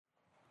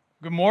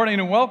Good morning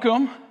and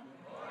welcome. Good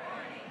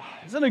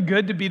morning. Isn't it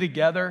good to be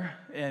together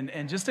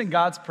and just in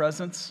God's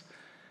presence?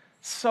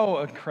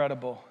 So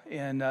incredible.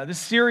 And this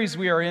series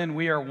we are in,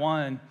 We Are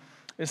One,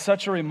 is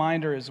such a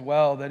reminder as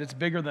well that it's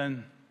bigger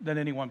than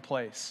any one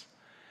place.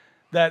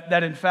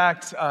 That in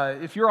fact,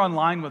 if you're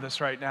online with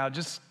us right now,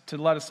 just to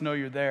let us know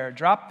you're there,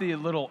 drop the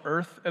little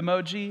earth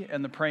emoji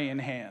and the praying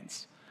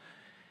hands.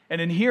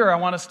 And in here, I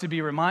want us to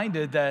be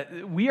reminded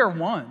that we are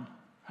one.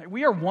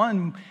 We are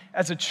one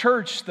as a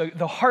church.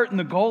 The heart and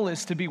the goal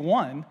is to be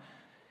one,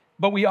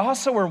 but we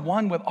also are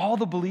one with all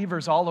the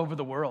believers all over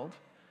the world.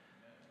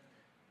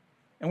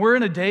 And we're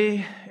in a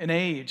day and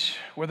age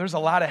where there's a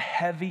lot of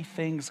heavy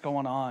things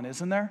going on,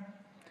 isn't there?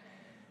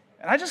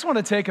 And I just want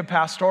to take a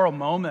pastoral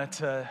moment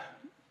to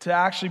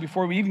actually,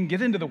 before we even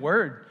get into the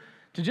word,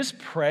 to just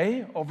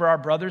pray over our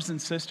brothers and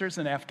sisters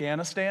in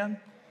Afghanistan,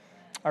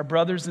 our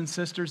brothers and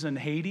sisters in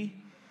Haiti,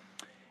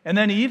 and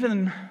then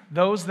even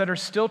those that are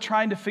still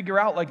trying to figure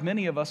out, like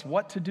many of us,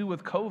 what to do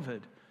with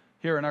COVID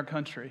here in our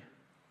country.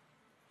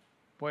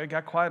 Boy, it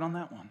got quiet on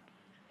that one.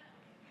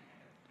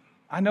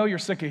 I know you're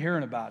sick of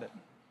hearing about it,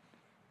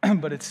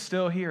 but it's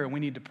still here and we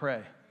need to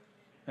pray.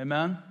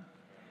 Amen?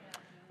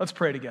 Let's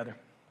pray together.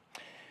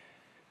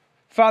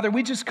 Father,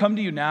 we just come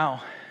to you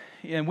now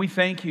and we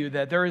thank you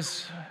that there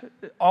is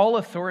all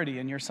authority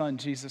in your Son,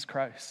 Jesus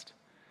Christ,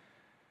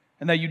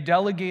 and that you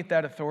delegate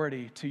that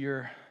authority to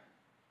your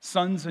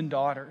sons and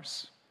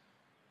daughters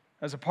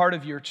as a part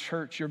of your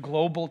church, your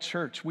global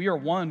church. We are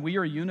one, we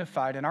are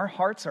unified, and our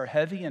hearts are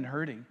heavy and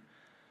hurting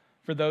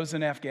for those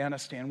in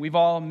Afghanistan.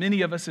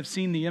 Many of us have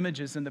seen the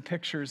images and the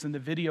pictures and the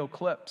video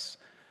clips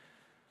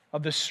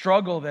of the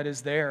struggle that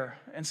is there.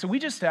 And so we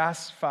just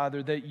ask,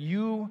 Father, that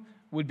you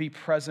would be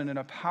present in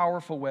a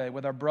powerful way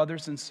with our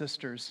brothers and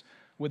sisters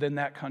within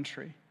that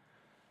country.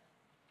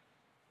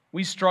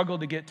 We struggle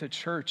to get to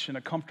church in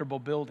a comfortable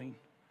building.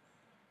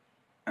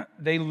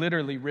 They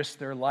literally risk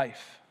their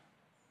life.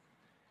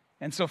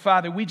 And so,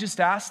 Father, we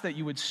just ask that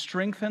you would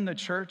strengthen the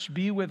church,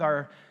 be with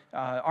our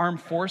armed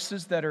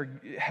forces that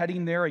are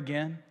heading there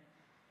again.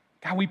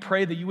 God, we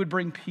pray that you would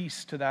bring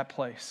peace to that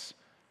place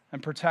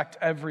and protect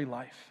every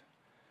life.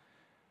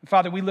 And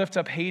Father, we lift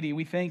up Haiti.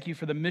 We thank you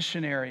for the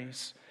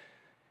missionaries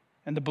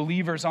and the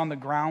believers on the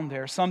ground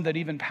there, some that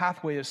even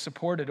Pathway has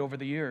supported over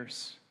the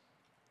years.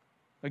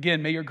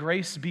 Again, may your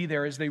grace be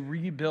there as they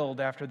rebuild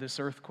after this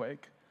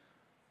earthquake.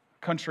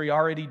 Country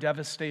already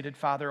devastated,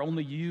 Father.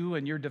 Only you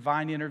and your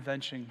divine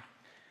intervention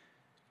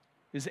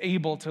is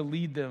able to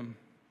lead them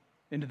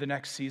into the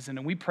next season.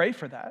 And we pray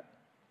for that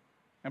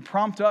and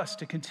prompt us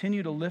to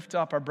continue to lift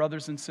up our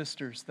brothers and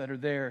sisters that are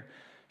there,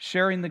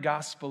 sharing the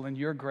gospel and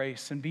your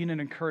grace and being an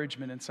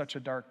encouragement in such a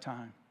dark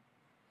time.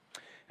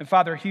 And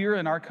Father, here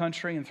in our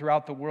country and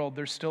throughout the world,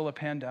 there's still a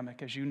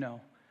pandemic, as you know.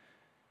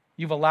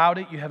 You've allowed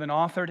it, you haven't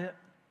authored it.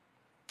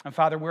 And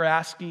Father, we're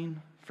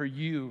asking for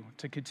you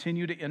to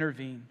continue to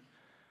intervene.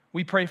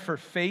 We pray for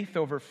faith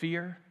over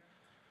fear,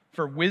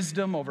 for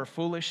wisdom over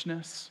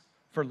foolishness,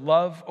 for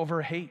love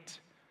over hate,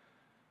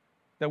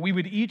 that we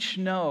would each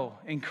know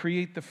and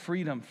create the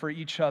freedom for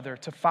each other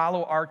to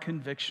follow our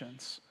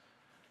convictions,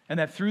 and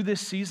that through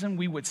this season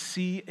we would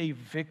see a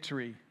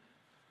victory,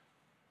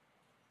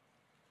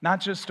 not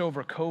just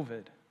over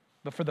COVID,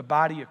 but for the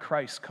body of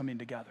Christ coming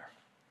together.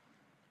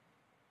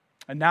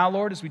 And now,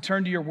 Lord, as we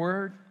turn to your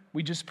word,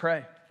 we just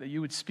pray that you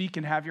would speak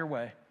and have your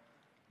way.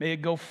 May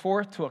it go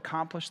forth to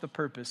accomplish the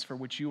purpose for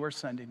which you are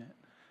sending it.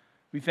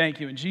 We thank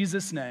you in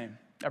Jesus' name.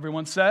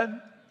 Everyone said?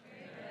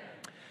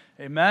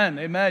 Amen.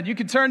 Amen. You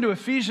can turn to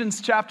Ephesians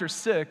chapter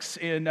 6,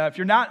 and if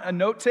you're not a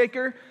note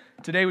taker,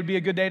 today would be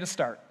a good day to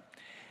start.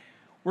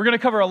 We're going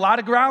to cover a lot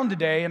of ground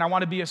today, and I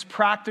want to be as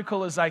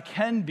practical as I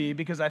can be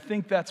because I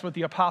think that's what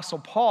the Apostle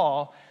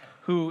Paul,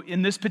 who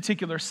in this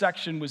particular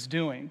section was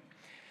doing.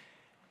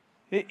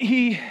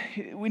 We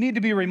need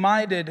to be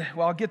reminded,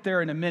 well, I'll get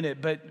there in a minute,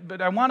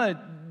 but I want to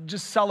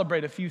just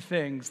celebrate a few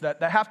things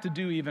that have to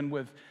do even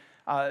with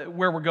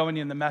where we're going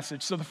in the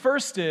message. So the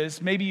first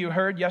is, maybe you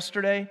heard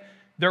yesterday,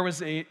 there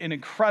was an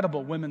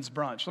incredible women's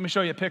brunch. Let me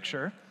show you a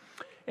picture.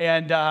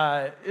 And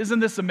isn't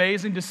this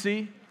amazing to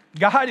see?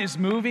 God is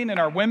moving in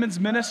our women's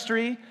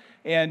ministry,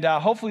 and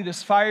hopefully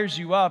this fires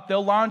you up.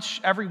 They'll launch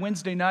every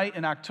Wednesday night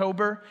in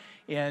October,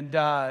 and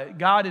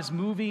God is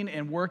moving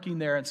and working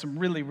there in some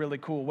really, really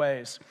cool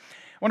ways.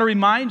 I want to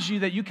remind you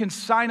that you can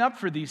sign up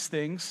for these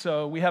things.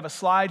 So we have a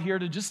slide here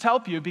to just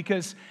help you,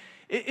 because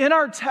in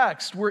our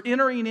text, we're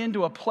entering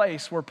into a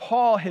place where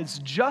Paul has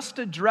just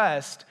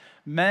addressed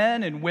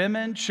men and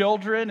women,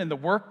 children in the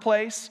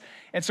workplace.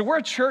 And so we're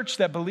a church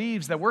that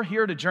believes that we're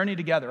here to journey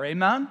together.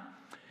 Amen?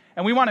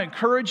 And we want to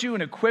encourage you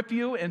and equip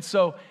you. And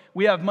so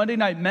we have Monday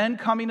night men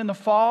coming in the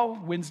fall,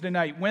 Wednesday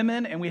night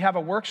women, and we have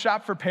a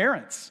workshop for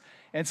parents.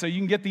 And so you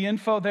can get the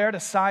info there to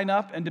sign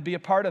up and to be a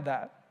part of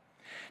that.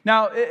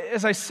 Now,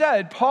 as I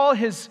said, Paul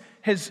has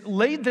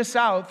laid this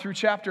out through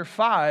chapter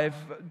 5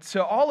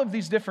 to all of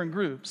these different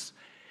groups.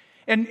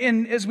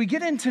 And as we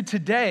get into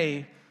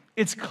today,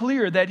 it's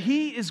clear that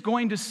he is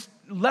going to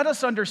let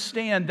us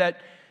understand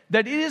that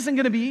it isn't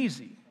going to be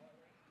easy.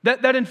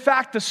 That in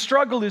fact, the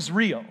struggle is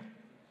real.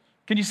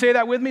 Can you say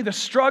that with me? The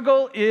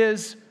struggle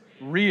is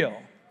real.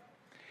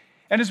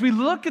 And as we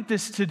look at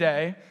this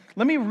today,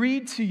 let me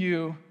read to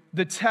you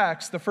the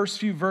text, the first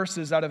few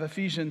verses out of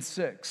Ephesians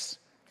 6.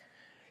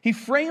 He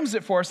frames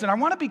it for us, and I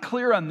want to be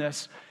clear on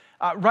this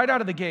right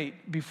out of the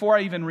gate before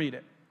I even read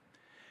it.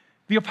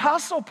 The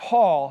Apostle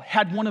Paul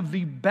had one of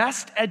the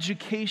best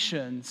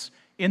educations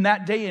in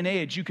that day and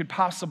age you could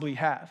possibly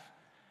have.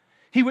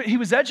 He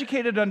was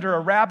educated under a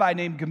rabbi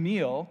named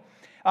Gamaliel.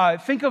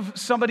 Think of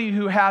somebody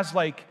who has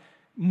like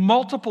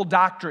multiple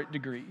doctorate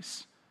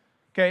degrees.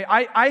 Okay,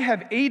 I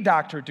have a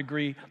doctorate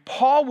degree.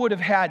 Paul would have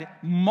had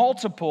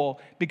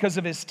multiple because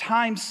of his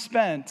time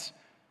spent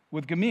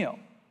with Gamaliel.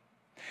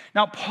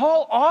 Now,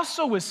 Paul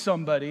also was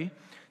somebody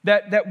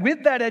that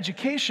with that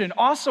education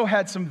also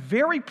had some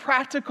very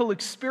practical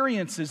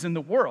experiences in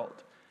the world.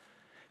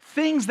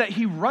 Things that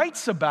he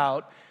writes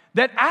about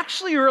that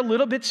actually are a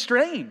little bit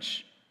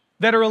strange,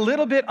 that are a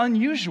little bit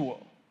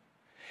unusual.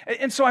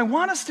 And so I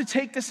want us to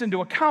take this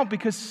into account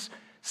because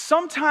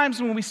sometimes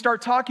when we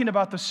start talking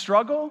about the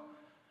struggle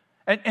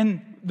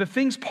and the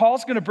things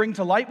Paul's going to bring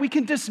to light, we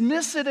can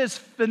dismiss it as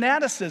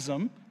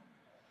fanaticism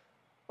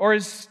or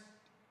as,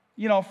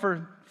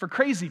 for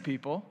crazy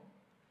people,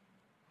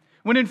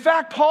 when in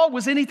fact Paul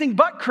was anything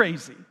but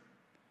crazy.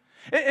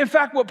 In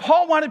fact, what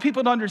Paul wanted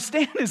people to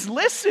understand is,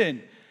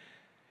 listen,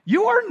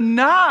 you are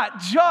not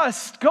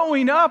just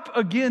going up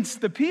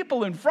against the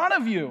people in front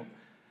of you,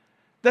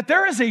 that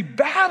there is a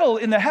battle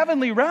in the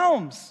heavenly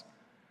realms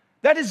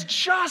that is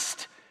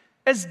just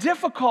as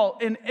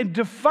difficult and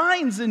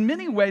defines in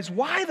many ways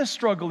why the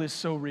struggle is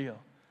so real.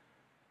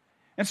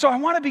 And so I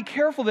want to be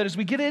careful that as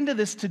we get into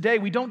this today,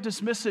 we don't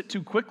dismiss it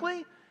too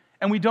quickly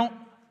and we don't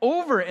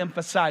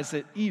overemphasize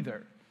it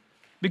either,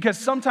 because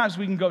sometimes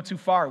we can go too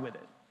far with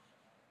it.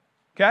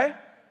 Okay?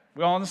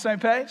 We all on the same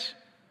page?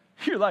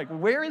 You're like,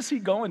 where is he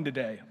going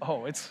today?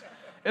 Oh, it's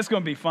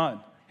going to be fun.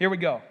 Here we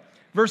go.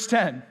 Verse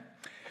 10.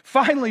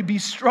 Finally, be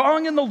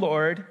strong in the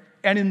Lord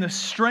and in the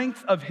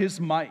strength of his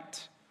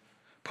might.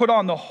 Put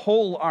on the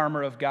whole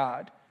armor of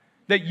God,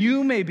 that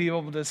you may be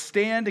able to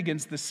stand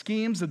against the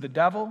schemes of the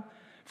devil.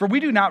 For we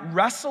do not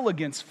wrestle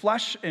against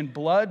flesh and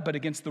blood, but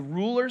against the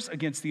rulers,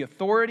 against the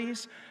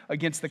authorities,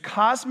 against the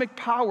cosmic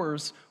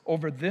powers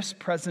over this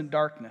present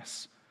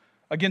darkness,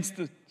 against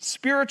the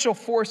spiritual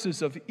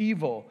forces of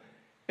evil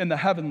in the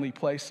heavenly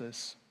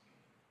places.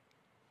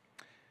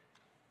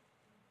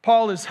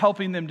 Paul is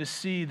helping them to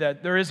see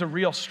that there is a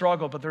real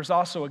struggle, but there's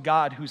also a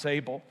God who's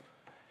able.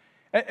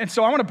 And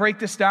so I want to break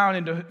this down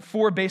into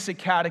 4 basic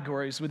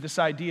categories with this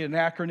idea, an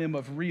acronym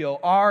of R.E.A.L.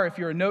 R, if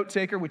you're a note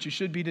taker, which you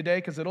should be today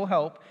because it'll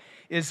help,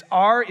 is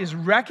R is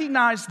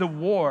recognize the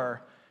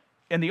war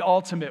and the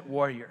ultimate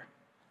warrior.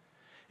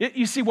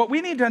 You see, what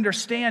we need to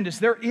understand is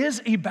there is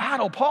a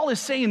battle. Paul is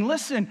saying,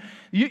 listen,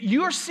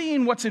 you're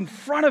seeing what's in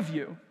front of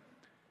you.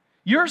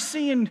 You're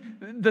seeing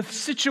the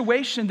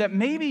situation that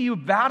maybe you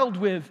battled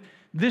with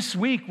this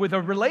week with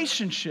a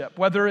relationship,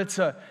 whether it's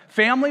a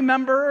family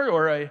member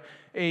or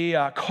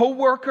a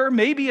co-worker.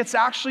 Maybe it's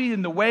actually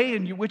in the way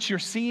in which you're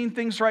seeing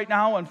things right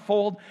now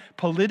unfold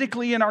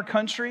politically in our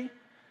country,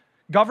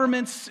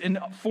 governments and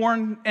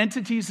foreign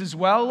entities as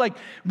well. Like,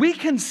 we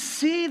can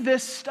see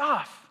this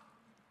stuff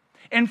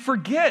and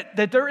forget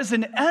that there is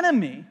an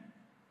enemy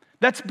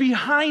that's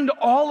behind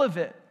all of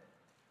it,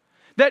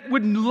 that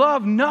would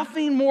love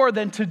nothing more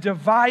than to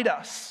divide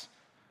us,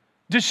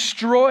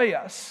 destroy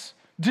us,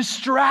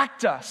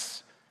 distract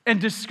us, and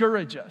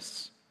discourage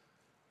us.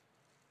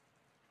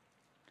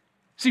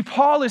 See,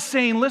 Paul is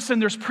saying, listen,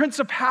 there's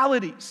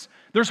principalities,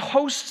 there's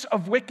hosts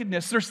of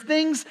wickedness, there's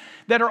things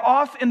that are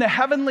off in the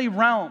heavenly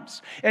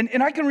realms.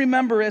 And I can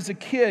remember as a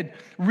kid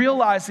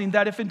realizing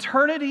that if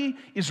eternity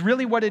is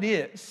really what it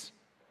is,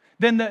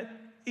 then the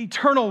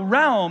eternal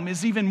realm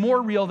is even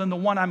more real than the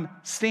one I'm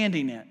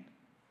standing in.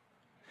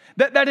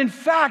 That in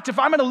fact, if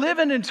I'm going to live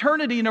in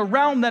eternity in a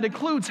realm that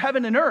includes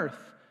heaven and earth,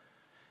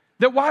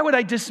 that why would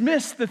I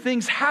dismiss the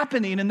things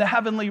happening in the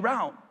heavenly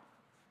realm?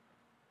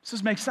 Does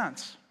this make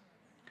sense?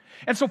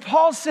 And so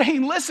Paul's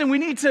saying, listen, we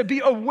need to be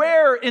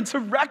aware and to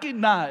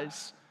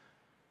recognize.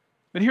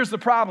 But here's the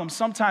problem.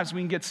 Sometimes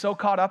we can get so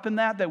caught up in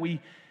that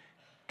we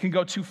can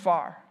go too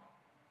far.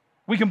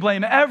 We can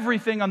blame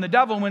everything on the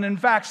devil when in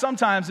fact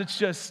sometimes it's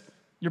just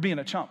you're being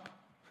a chump.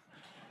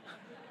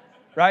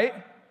 Right?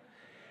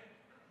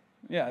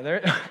 Yeah,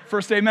 there.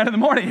 First amen in the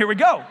morning. Here we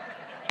go.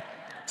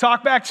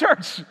 Talk back,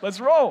 church. Let's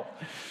roll.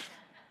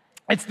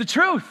 It's the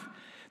truth.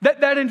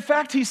 That in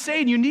fact he's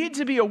saying you need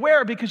to be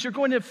aware because you're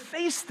going to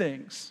face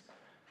things.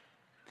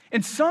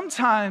 And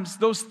sometimes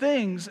those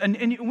things,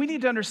 and we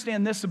need to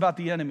understand this about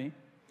the enemy.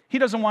 He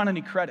doesn't want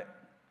any credit.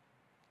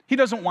 He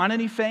doesn't want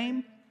any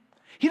fame.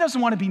 He doesn't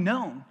want to be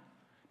known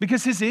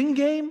because his end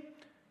game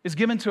is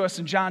given to us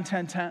in John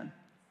 10:10.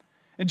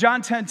 In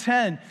John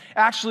 10:10,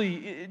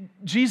 actually,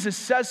 Jesus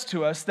says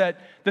to us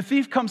that the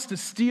thief comes to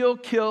steal,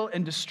 kill,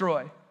 and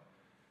destroy.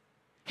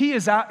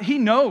 He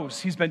knows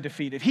he's been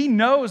defeated. He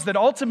knows that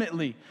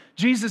ultimately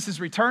Jesus is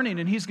returning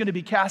and he's going to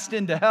be cast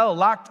into hell,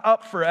 locked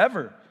up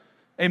forever.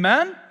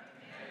 Amen?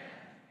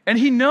 And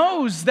he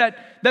knows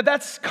that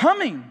that's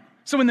coming.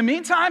 So in the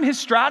meantime, his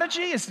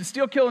strategy is to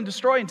steal, kill, and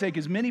destroy and take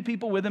as many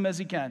people with him as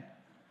he can.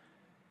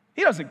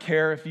 He doesn't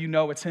care if you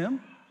know it's him.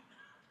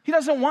 He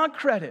doesn't want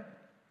credit.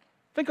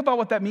 Think about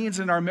what that means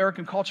in our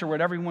American culture where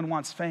everyone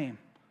wants fame.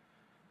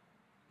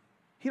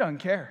 He doesn't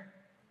care.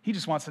 He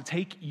just wants to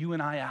take you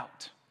and I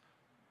out.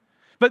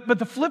 But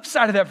the flip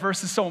side of that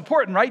verse is so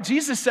important, right?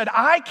 Jesus said,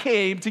 I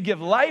came to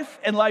give life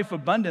and life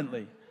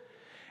abundantly.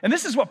 And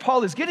this is what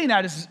Paul is getting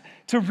at, is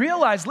to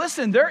realize,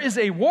 listen, there is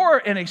a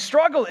war and a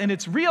struggle, and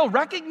it's real.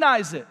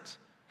 Recognize it.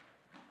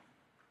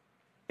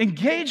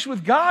 Engage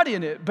with God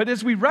in it. But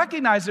as we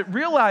recognize it,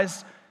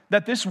 realize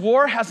that this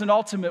war has an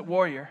ultimate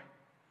warrior.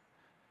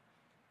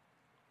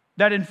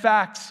 That in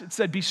fact, it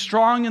said, be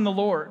strong in the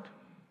Lord,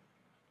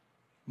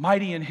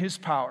 mighty in his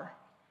power.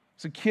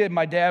 As a kid,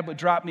 my dad would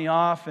drop me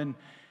off, and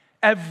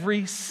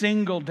every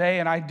single day,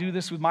 and I do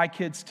this with my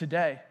kids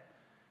today,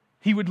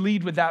 he would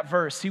lead with that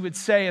verse. He would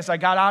say, as I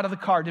got out of the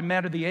car, didn't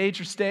matter the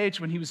age or stage,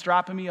 when he was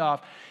dropping me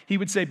off, he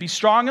would say, be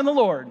strong in the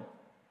Lord.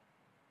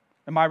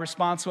 And my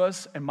response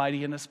was, and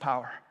mighty in his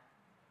power.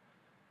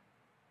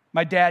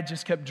 My dad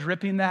just kept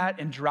dripping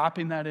that and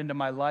dropping that into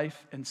my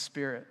life and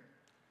spirit.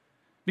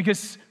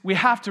 Because we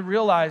have to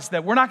realize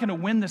that we're not going to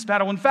win this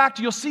battle. In fact,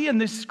 you'll see in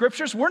these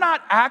scriptures, we're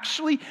not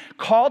actually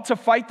called to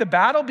fight the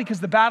battle because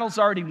the battle's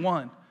already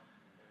won.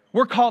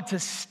 We're called to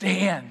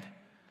stand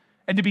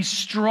and to be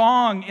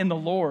strong in the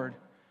Lord.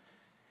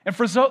 And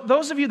for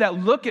those of you that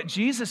look at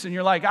Jesus and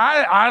you're like,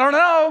 I don't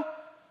know.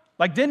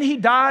 Like, didn't he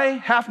die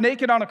half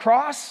naked on a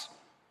cross?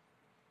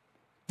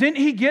 Didn't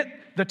he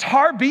get the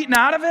tar beaten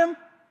out of him?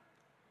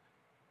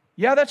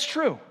 Yeah, that's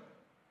true.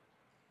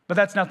 But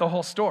that's not the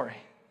whole story.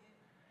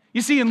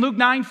 You see, in Luke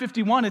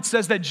 9:51, it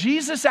says that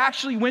Jesus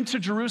actually went to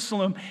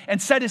Jerusalem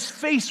and set his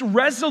face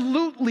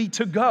resolutely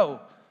to go.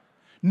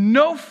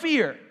 No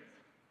fear.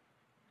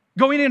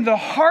 Going into the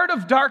heart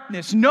of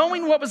darkness,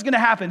 knowing what was going to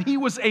happen. He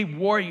was a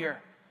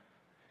warrior.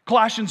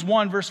 Colossians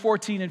 1, verse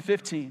 14 and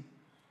 15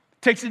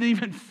 takes it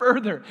even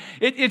further.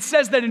 It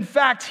says that, in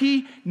fact,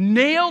 he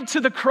nailed to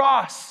the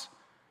cross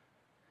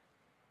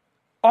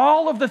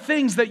all of the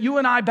things that you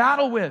and I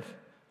battle with,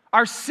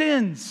 our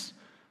sins,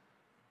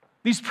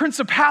 these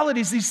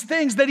principalities, these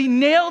things, that he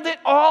nailed it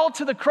all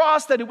to the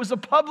cross, that it was a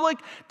public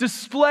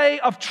display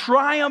of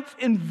triumph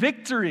and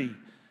victory.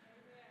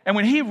 And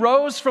when he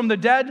rose from the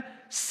dead,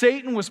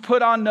 Satan was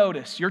put on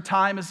notice. Your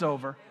time is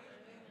over.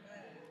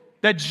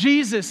 That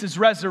Jesus is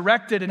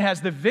resurrected and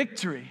has the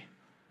victory.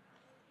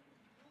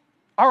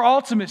 Our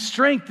ultimate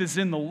strength is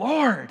in the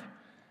Lord.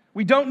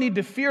 We don't need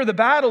to fear the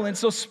battle. And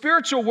so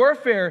spiritual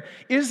warfare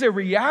is a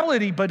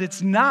reality, but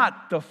it's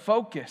not the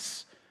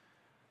focus.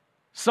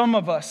 Some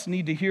of us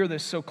need to hear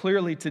this so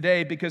clearly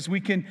today because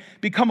we can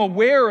become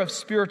aware of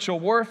spiritual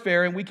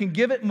warfare and we can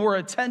give it more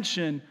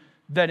attention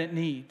than it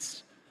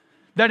needs.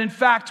 That in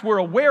fact, we're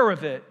aware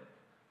of it,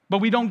 but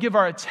we don't give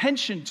our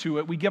attention to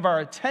it. We give our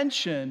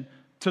attention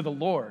to the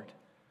Lord.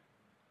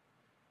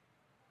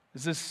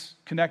 Is this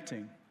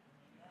connecting?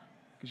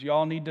 Because you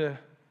all need to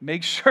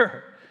make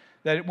sure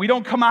that we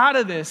don't come out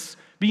of this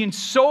being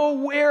so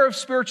aware of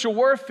spiritual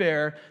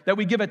warfare that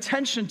we give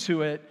attention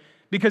to it,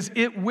 because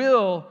it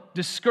will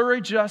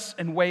discourage us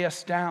and weigh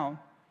us down.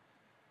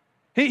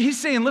 He's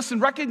saying, listen,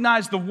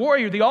 recognize the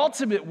warrior, the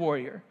ultimate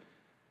warrior,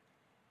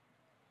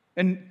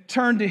 and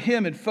turn to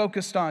him and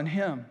focus on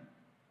him.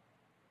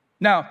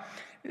 Now,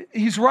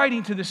 he's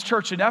writing to this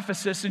church in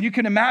Ephesus, and you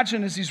can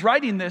imagine as he's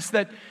writing this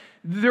that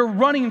they're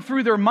running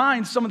through their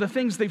minds some of the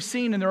things they've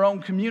seen in their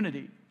own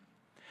community.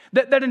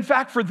 That in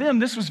fact for them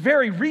this was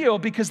very real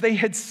because they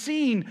had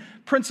seen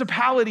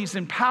principalities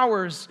and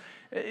powers.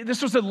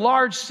 This was a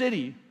large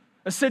city,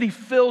 a city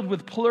filled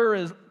with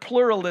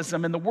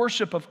pluralism and the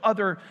worship of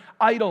other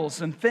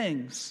idols and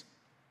things.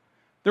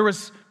 There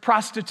was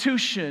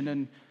prostitution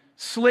and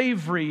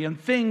slavery and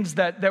things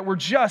that were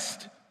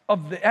just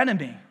of the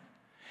enemy.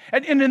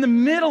 And in the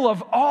middle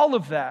of all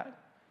of that,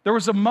 there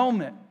was a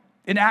moment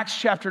in Acts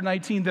chapter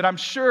 19 that I'm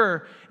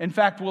sure, in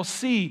fact, we'll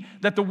see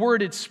that the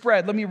word had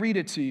spread. Let me read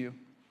it to you.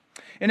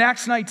 In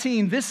Acts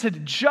 19, this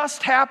had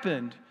just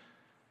happened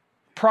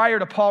prior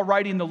to Paul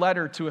writing the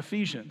letter to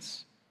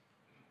Ephesians.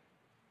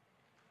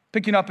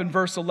 Picking up in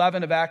verse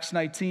 11 of Acts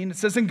 19, it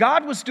says, and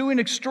God was doing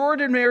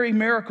extraordinary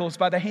miracles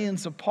by the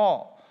hands of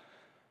Paul,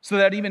 so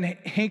that even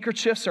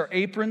handkerchiefs or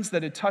aprons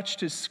that had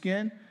touched his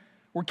skin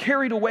were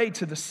carried away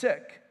to the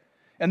sick,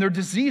 and their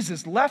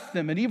diseases left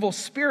them, and evil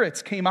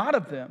spirits came out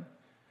of them.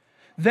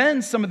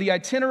 Then some of the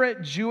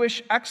itinerant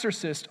Jewish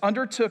exorcists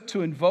undertook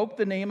to invoke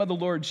the name of the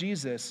Lord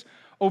Jesus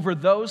over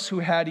those who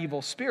had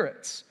evil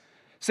spirits,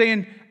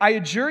 saying, I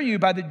adjure you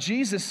by the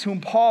Jesus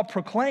whom Paul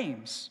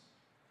proclaims.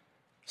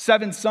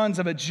 7 sons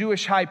of a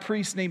Jewish high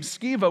priest named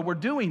Sceva were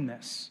doing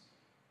this.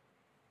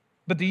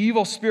 But the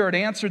evil spirit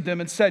answered them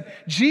and said,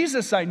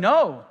 Jesus I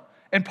know,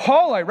 and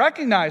Paul I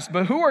recognize,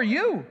 but who are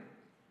you?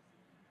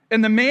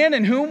 And the man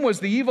in whom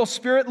was the evil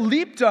spirit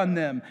leaped on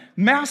them,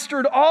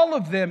 mastered all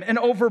of them, and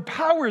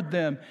overpowered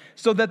them,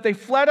 so that they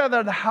fled out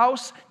of the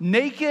house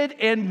naked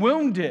and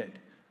wounded.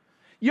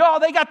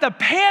 Y'all, they got the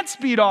pants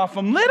beat off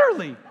them,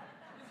 literally.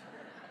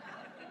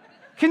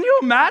 Can you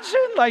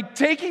imagine like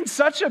taking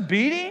such a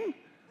beating?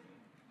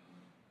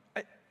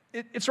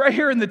 It's right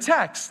here in the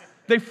text.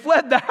 They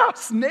fled the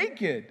house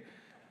naked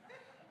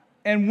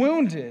and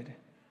wounded.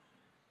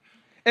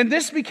 And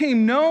this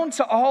became known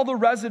to all the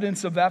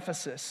residents of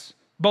Ephesus,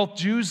 both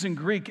Jews and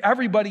Greek.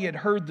 Everybody had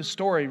heard the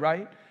story,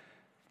 right?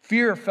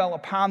 Fear fell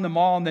upon them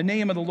all, and the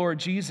name of the Lord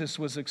Jesus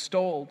was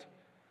extolled.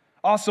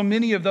 Also,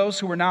 many of those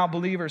who were now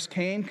believers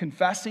came,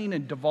 confessing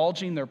and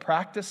divulging their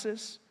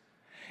practices.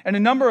 And a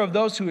number of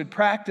those who had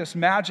practiced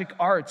magic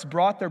arts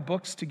brought their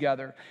books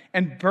together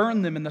and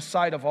burned them in the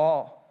sight of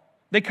all.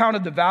 They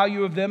counted the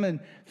value of them and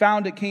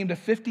found it came to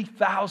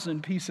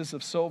 50,000 pieces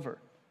of silver.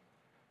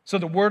 So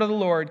the word of the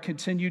Lord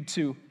continued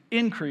to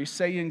increase,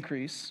 say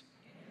increase,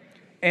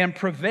 and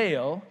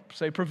prevail,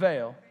 say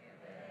prevail,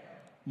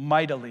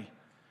 mightily.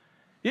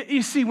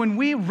 You see, when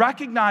we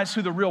recognize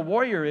who the real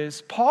warrior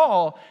is,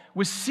 Paul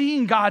was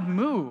seeing God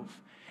move.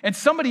 And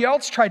somebody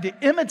else tried to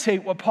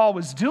imitate what Paul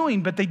was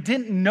doing, but they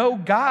didn't know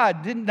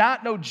God, did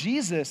not know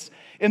Jesus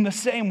in the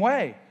same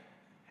way.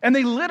 And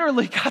they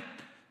literally got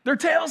their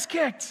tails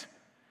kicked.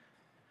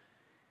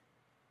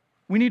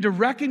 We need to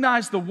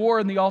recognize the war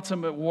and the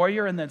ultimate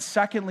warrior. And then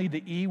secondly,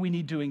 the E, we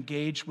need to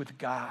engage with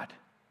God.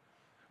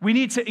 We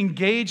need to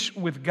engage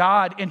with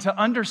God and to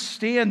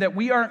understand that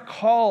we aren't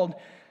called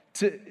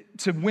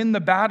to win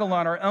the battle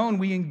on our own.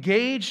 We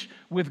engage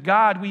with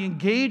God. We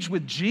engage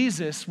with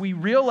Jesus. We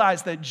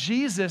realize that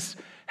Jesus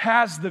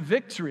has the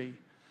victory.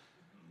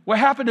 What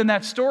happened in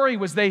that story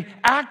was they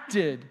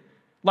acted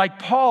like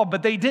Paul,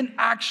 but they didn't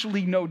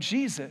actually know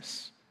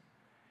Jesus.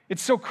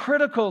 It's so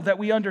critical that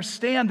we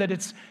understand that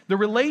it's the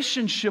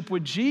relationship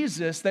with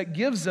Jesus that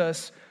gives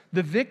us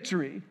the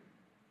victory.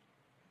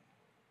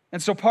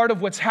 And so part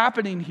of what's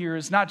happening here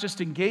is not just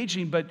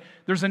engaging, but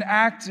there's an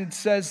act, it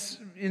says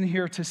in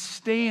here, to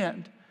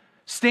stand.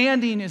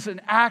 Standing is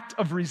an act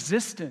of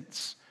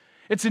resistance.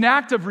 It's an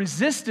act of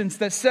resistance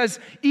that says,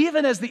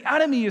 even as the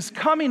enemy is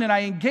coming and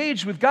I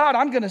engage with God,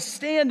 I'm going to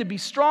stand and be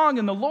strong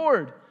in the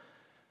Lord.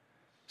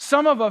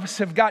 Some of us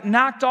have got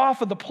knocked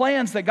off of the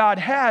plans that God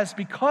has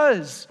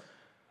because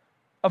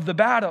of the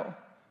battle.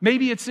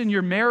 Maybe it's in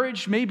your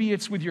marriage, maybe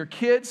it's with your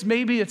kids,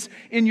 maybe it's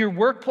in your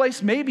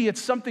workplace, maybe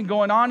it's something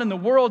going on in the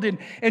world, and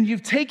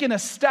you've taken a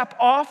step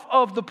off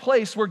of the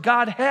place where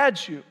God had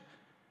you.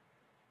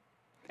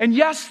 And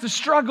yes, the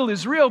struggle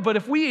is real, but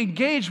if we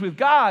engage with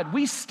God,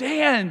 we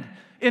stand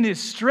in His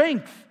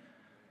strength.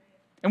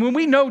 And when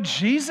we know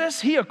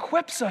Jesus, He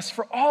equips us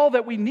for all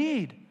that we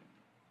need.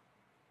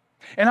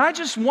 And I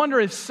just wonder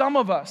if some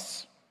of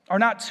us are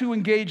not too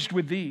engaged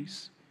with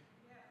these.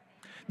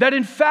 That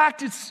in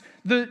fact, it's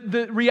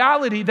the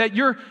reality that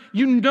you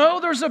know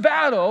there's a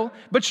battle,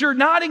 but you're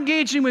not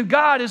engaging with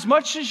God as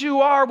much as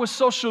you are with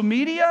social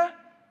media,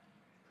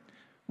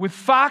 with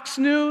Fox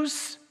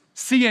News,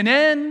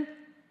 CNN.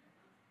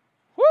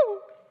 Woo!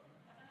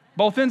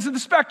 Both ends of the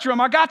spectrum,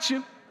 I got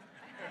you.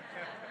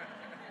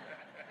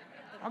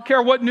 I don't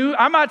care what news,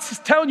 I'm not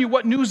telling you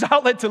what news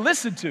outlet to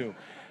listen to.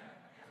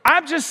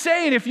 I'm just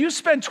saying if you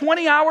spend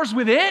 20 hours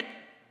with it,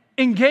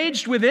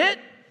 engaged with it,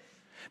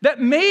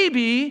 that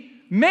maybe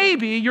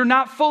you're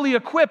not fully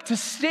equipped to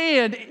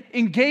stand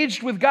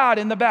engaged with God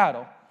in the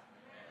battle.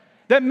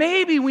 That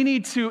maybe we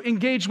need to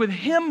engage with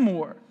Him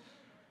more,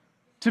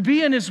 to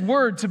be in His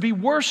Word, to be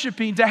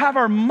worshiping, to have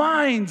our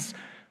minds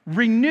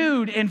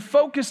renewed and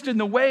focused in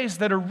the ways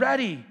that are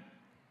ready.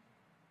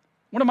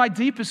 One of my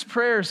deepest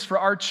prayers for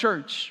our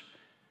church,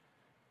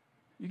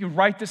 you can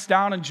write this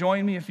down and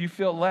join me if you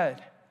feel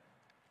led.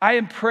 I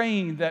am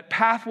praying that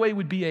Pathway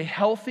would be a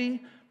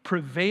healthy,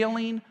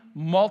 prevailing,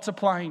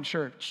 multiplying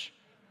church.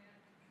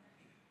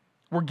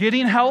 We're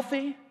getting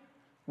healthy.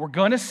 We're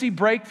going to see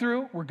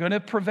breakthrough. We're going to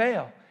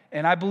prevail.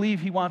 And I believe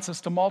He wants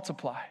us to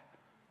multiply.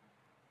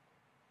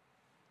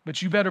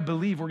 But you better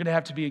believe we're going to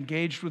have to be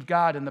engaged with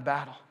God in the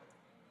battle.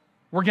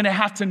 We're going to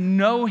have to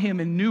know Him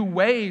in new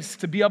ways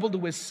to be able to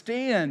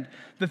withstand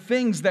the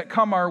things that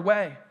come our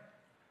way.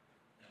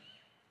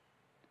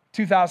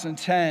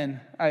 2010,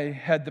 I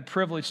had the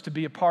privilege to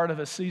be a part of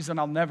a season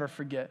I'll never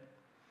forget.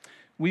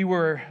 We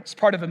were, as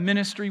part of a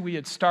ministry we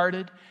had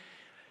started,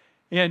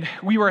 and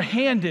we were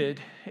handed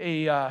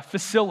a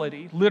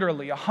facility,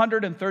 literally a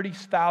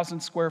 130,000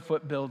 square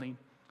foot building.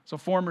 It's a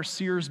former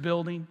Sears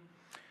building,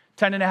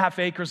 10.5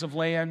 acres of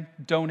land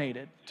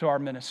donated to our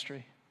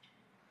ministry.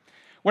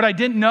 What I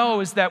didn't know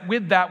is that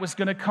with that was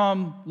going to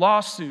come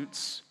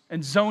lawsuits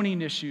and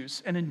zoning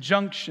issues and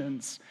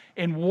injunctions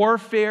and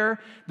warfare,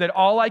 that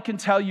all I can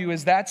tell you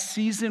is that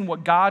season,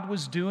 what God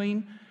was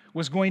doing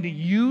was going to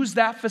use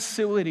that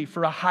facility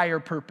for a higher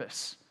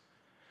purpose.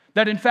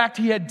 That in fact,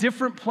 He had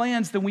different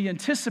plans than we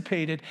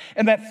anticipated,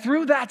 and that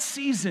through that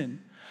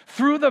season,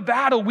 through the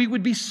battle, we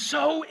would be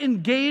so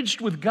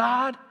engaged with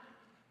God.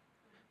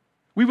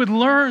 We would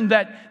learn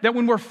that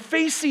when we're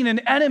facing an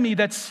enemy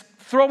that's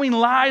throwing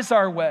lies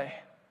our way,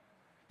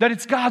 that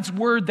it's God's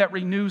word that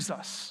renews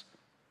us.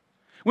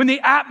 When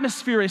the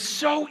atmosphere is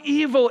so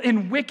evil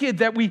and wicked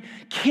that we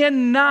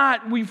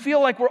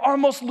feel like we're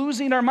almost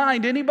losing our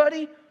mind.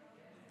 Anybody?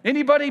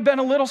 Anybody been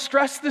a little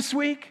stressed this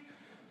week?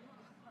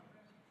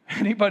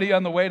 Anybody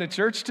on the way to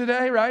church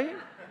today, right?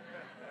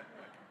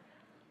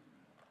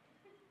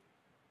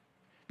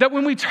 That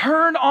when we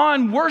turn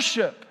on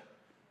worship,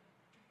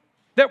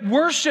 that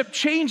worship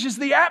changes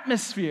the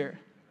atmosphere.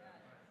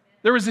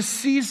 There was a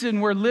season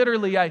where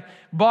literally I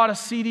bought a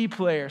CD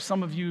player.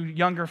 Some of you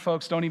younger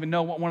folks don't even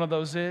know what one of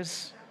those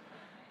is.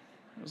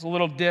 It was a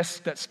little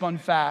disc that spun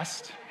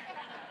fast.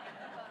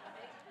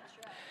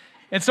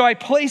 And so I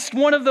placed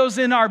one of those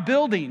in our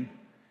building,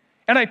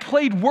 and I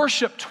played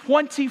worship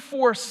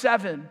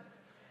 24/7.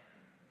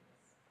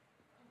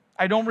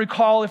 I don't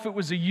recall if it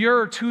was a year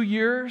or 2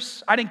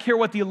 years. I didn't care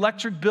what the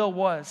electric bill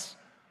was.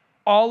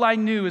 All I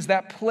knew is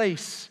that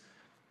place,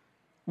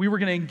 we were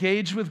going to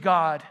engage with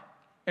God,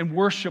 and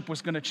worship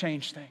was going to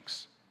change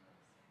things.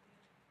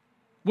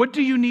 What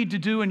do you need to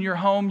do in your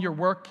home, your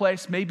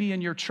workplace, maybe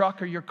in your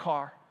truck or your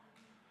car,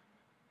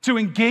 to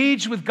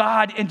engage with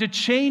God and to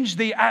change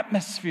the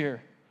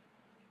atmosphere?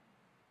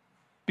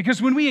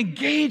 Because when we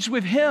engage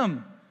with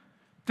Him,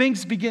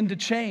 things begin to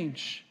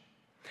change.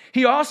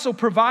 He also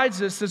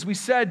provides us, as we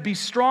said, be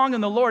strong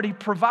in the Lord. He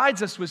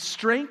provides us with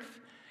strength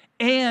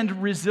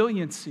and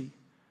resiliency.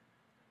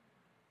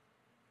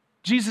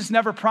 Jesus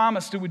never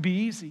promised it would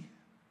be easy.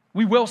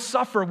 We will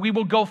suffer. We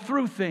will go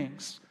through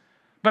things.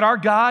 But our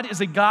God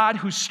is a God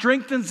who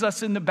strengthens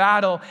us in the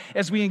battle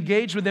as we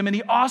engage with Him. And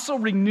He also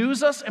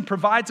renews us and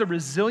provides a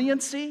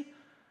resiliency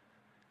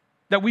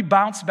that we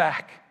bounce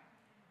back.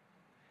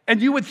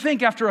 And you would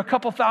think after a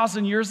couple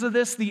thousand years of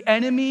this, the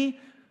enemy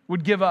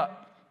would give up.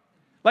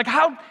 Like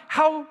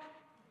how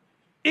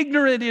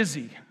ignorant is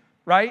he,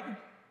 right?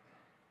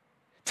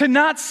 To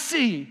not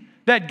see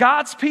that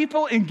God's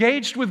people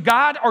engaged with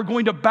God are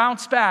going to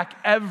bounce back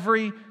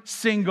every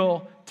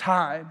single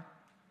time.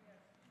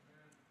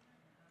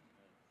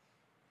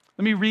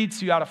 Let me read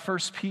to you out of 1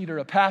 Peter,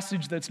 a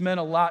passage that's meant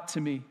a lot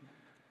to me,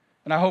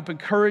 and I hope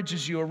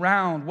encourages you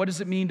around what does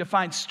it mean to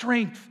find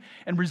strength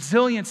and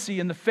resiliency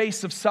in the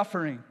face of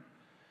suffering.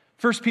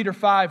 1 Peter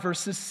 5,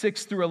 verses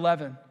 6 through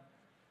 11.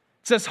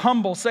 It says,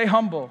 humble, say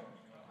humble.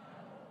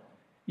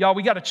 Y'all,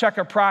 we got to check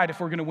our pride if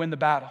we're going to win the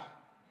battle.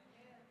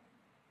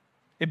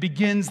 It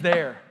begins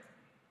there.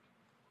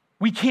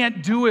 We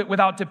can't do it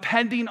without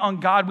depending on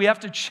God. We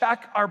have to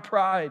check our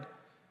pride.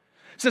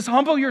 It says,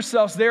 humble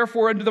yourselves,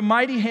 therefore, under the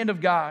mighty hand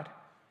of God,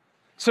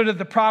 so that at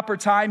the proper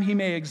time He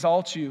may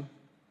exalt you,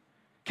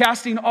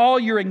 casting all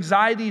your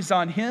anxieties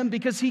on Him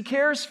because He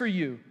cares for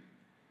you.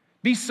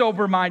 Be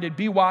sober-minded,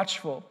 be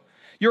watchful.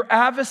 Your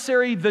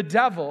adversary, the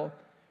devil,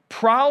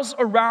 prowls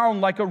around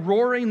like a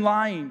roaring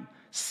lion,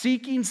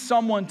 seeking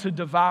someone to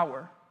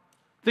devour.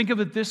 Think of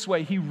it this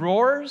way. He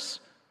roars,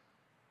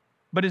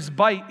 but his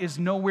bite is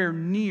nowhere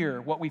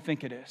near what we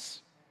think it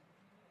is.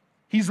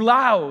 He's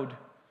loud,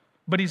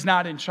 but he's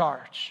not in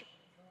charge.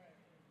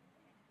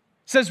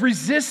 It says,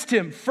 resist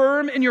him,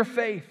 firm in your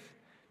faith,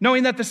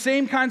 knowing that the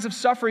same kinds of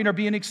suffering are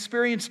being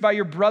experienced by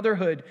your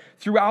brotherhood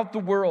throughout the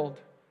world.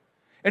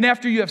 And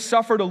after you have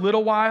suffered a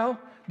little while,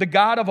 the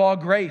God of all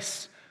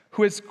grace,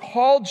 who has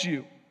called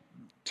you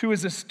to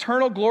His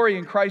eternal glory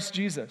in Christ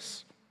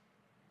Jesus,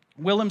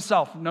 will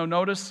Himself,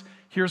 notice,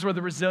 here's where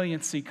the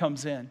resiliency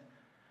comes in.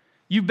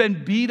 You've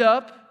been beat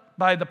up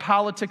by the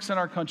politics in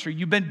our country.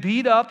 You've been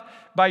beat up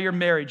by your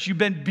marriage. You've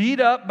been beat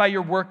up by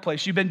your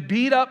workplace. You've been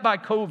beat up by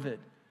COVID.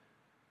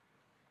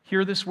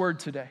 Hear this word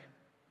today.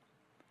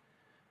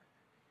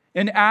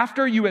 And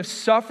after you have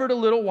suffered a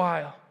little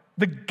while,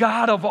 the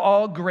God of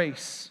all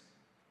grace,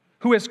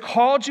 who has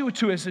called you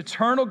to His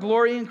eternal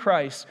glory in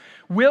Christ,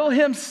 will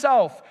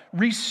Himself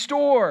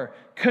restore,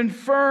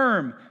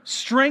 confirm,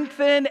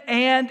 strengthen,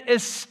 and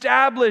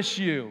establish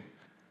you.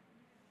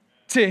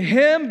 To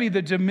Him be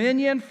the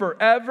dominion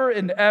forever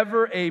and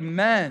ever.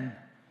 Amen.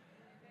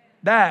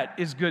 That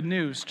is good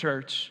news,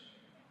 church.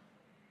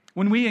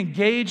 When we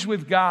engage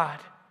with God,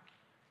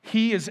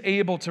 He is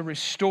able to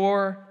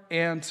restore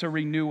and to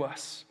renew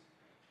us.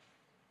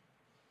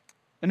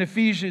 In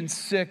Ephesians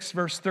 6,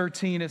 verse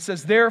 13, it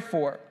says,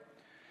 therefore,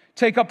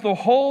 take up the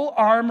whole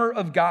armor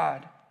of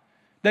God,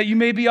 that you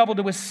may be able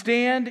to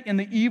withstand in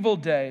the evil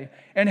day,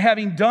 and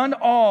having done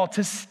all,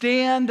 to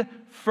stand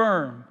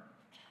firm.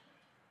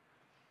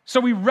 So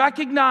we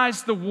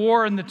recognize the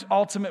war and the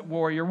ultimate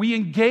warrior. We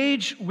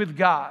engage with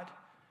God.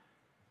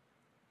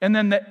 And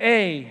then the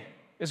A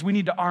is we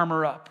need to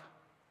armor up.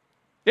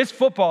 It's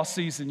football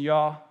season,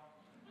 y'all.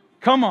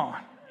 Come on.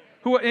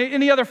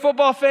 Any other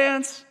football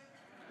fans?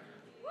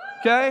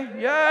 Okay,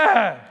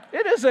 yeah.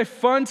 It is a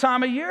fun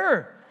time of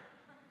year.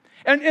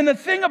 And the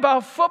thing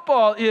about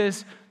football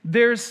is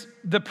there's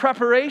the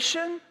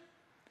preparation,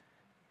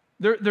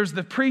 there's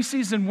the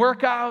preseason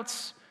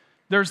workouts,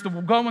 there's the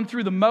going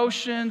through the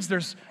motions,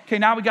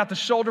 now we got the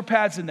shoulder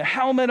pads and the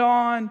helmet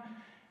on.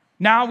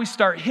 Now we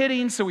start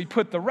hitting, so we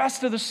put the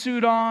rest of the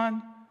suit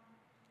on.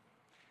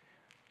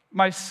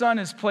 My son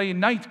is playing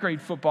 9th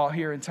grade football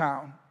here in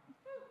town.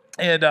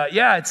 And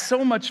it's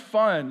so much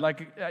fun.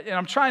 And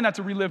I'm trying not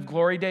to relive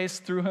glory days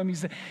through him.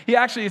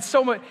 It's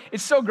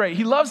so great.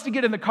 He loves to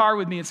get in the car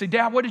with me and say,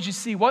 Dad, what did you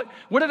see? What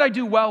did I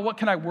do well? What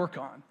can I work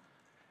on?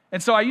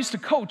 And so I used to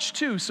coach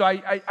too, so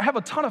I have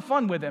a ton of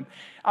fun with him.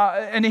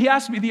 And he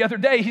asked me the other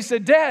day, he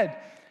said, Dad,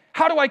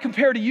 how do I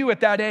compare to you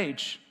at that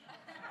age?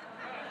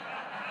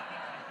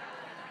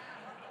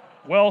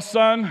 Well,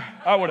 son,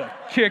 I would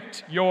have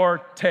kicked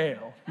your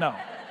tail.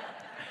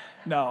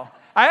 No.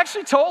 I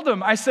actually told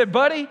him, I said,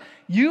 buddy,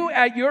 you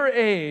at your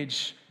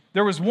age,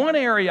 there was one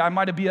area I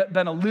might have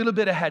been a little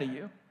bit ahead of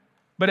you,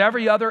 but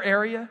every other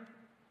area,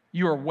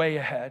 you are way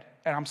ahead,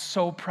 and I'm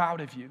so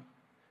proud of you.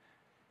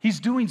 He's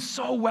doing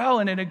so well,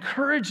 and it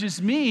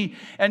encourages me,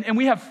 and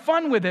we have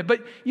fun with it.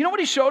 But you know what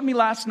he showed me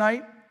last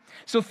night?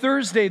 So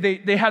Thursday,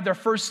 they had their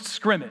first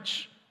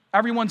scrimmage.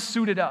 Everyone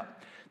suited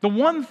up. The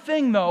one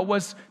thing, though,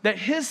 was that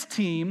his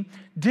team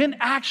didn't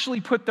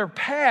actually put their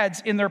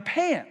pads in their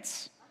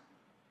pants.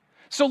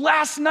 So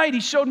last night, he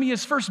showed me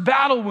his first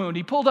battle wound.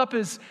 He pulled up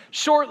his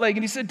short leg,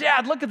 and he said,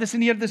 Dad, look at this.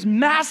 And he had this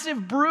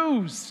massive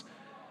bruise.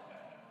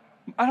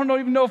 I don't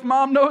even know if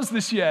Mom knows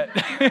this yet.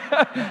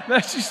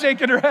 She's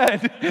shaking her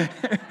head.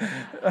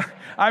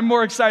 I'm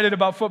more excited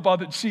about football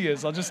than she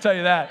is, I'll just tell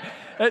you that.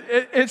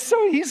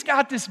 So he's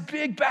got this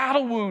big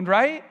battle wound,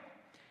 right?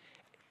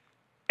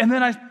 And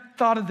then I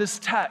thought of this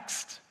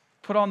text,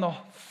 put on the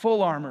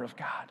full armor of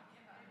God.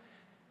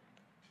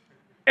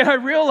 And I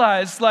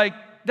realized,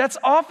 that's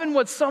often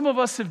what some of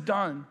us have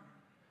done,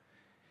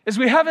 is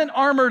we haven't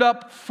armored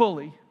up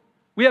fully.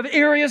 We have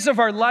areas of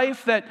our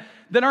life that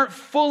aren't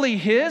fully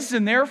His,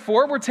 and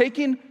therefore we're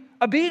taking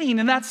a beating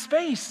in that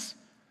space.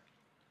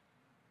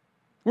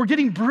 We're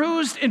getting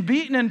bruised and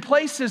beaten in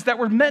places that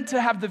were meant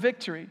to have the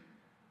victory.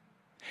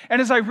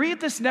 And as I read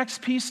this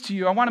next piece to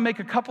you, I want to make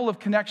a couple of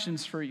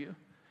connections for you.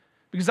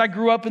 Because I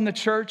grew up in the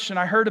church and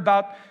I heard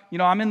about,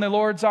 I'm in the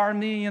Lord's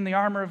army and the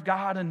armor of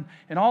God and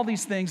all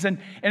these things. And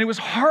it was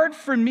hard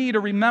for me to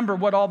remember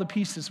what all the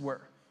pieces were.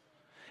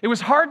 It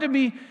was hard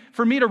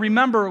for me to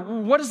remember,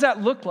 what does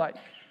that look like?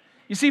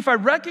 You see, if I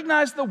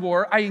recognize the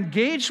war, I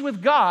engage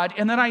with God,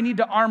 and then I need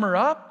to armor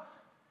up,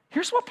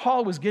 here's what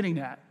Paul was getting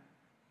at.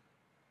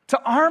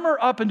 To armor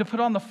up and to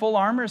put on the full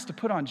armor is to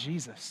put on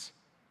Jesus.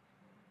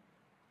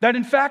 That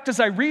in fact,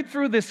 as I read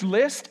through this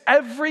list,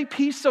 every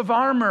piece of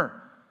armor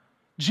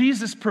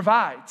Jesus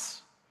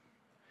provides.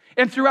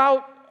 And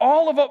throughout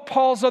all of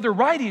Paul's other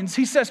writings,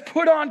 he says,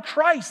 put on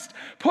Christ,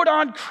 put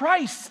on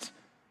Christ.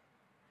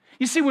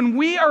 You see, when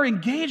we are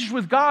engaged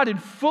with God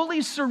and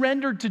fully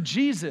surrendered to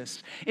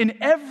Jesus in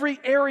every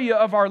area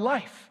of our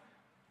life,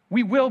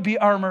 we will be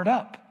armored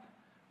up.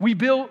 We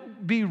will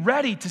be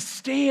ready to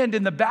stand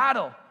in the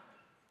battle.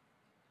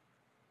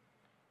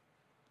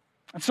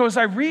 And so as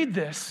I read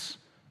this,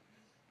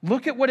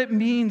 look at what it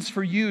means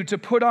for you to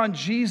put on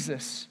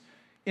Jesus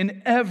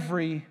in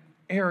every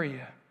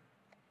area.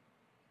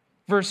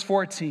 Verse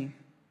 14,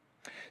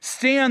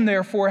 stand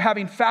therefore,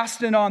 having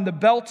fastened on the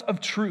belt of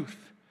truth,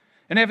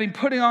 and having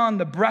put on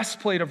the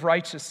breastplate of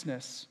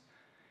righteousness,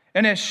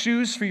 and as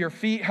shoes for your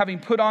feet, having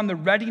put on the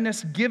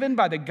readiness given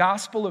by the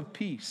gospel of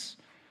peace.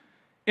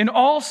 In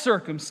all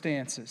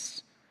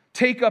circumstances,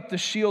 take up the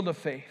shield of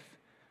faith,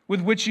 with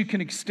which you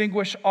can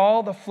extinguish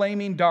all the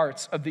flaming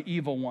darts of the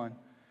evil one.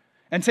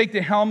 And take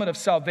the helmet of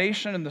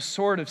salvation and the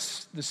sword of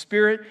the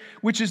Spirit,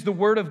 which is the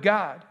word of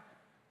God.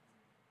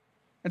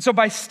 And so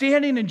by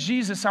standing in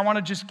Jesus, I want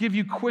to just give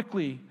you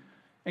quickly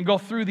and go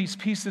through these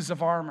pieces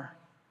of armor.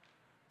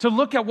 To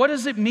look at what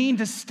does it mean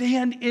to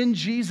stand in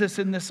Jesus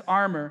in this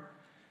armor.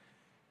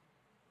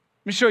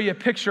 Let me show you a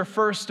picture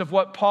first of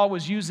what Paul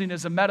was using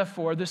as a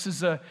metaphor. This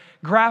is a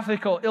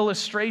graphical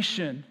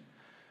illustration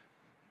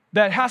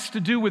that has to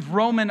do with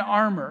Roman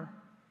armor.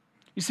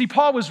 You see,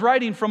 Paul was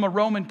writing from a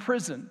Roman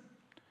prison.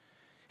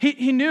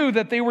 He knew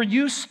that they were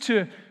used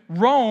to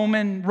Rome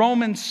and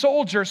Roman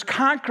soldiers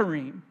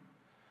conquering.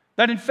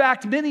 That in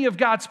fact, many of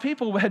God's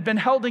people had been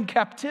held in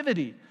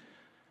captivity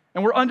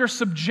and were under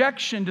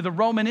subjection to the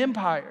Roman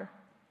Empire.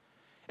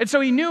 And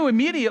so he knew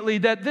immediately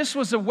that this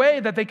was a way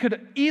that they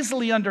could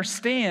easily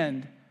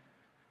understand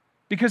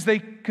because they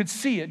could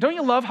see it. Don't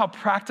you love how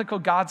practical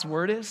God's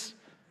word is?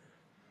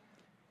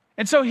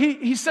 And so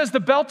he says the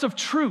belt of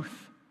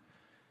truth.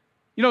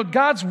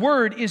 God's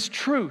word is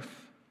truth.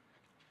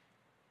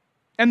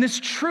 And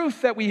this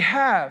truth that we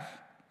have,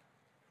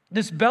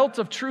 this belt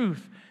of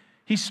truth,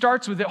 he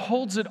starts with, it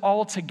holds it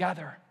all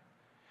together.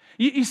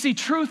 You see,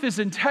 truth is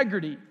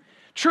integrity.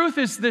 Truth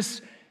is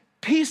this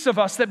piece of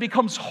us that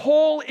becomes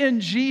whole in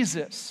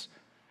Jesus.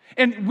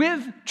 And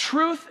with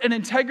truth and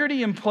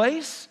integrity in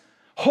place,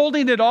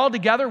 holding it all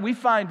together, we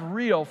find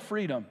real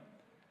freedom.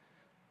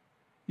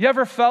 You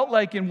ever felt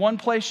like in one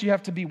place you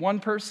have to be one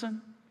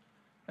person,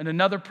 and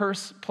another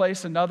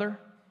place another?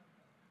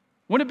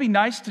 Wouldn't it be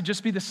nice to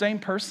just be the same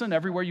person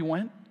everywhere you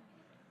went?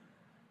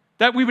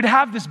 That we would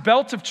have this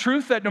belt of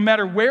truth that no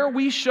matter where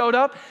we showed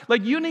up,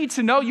 you need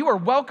to know you are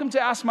welcome to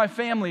ask my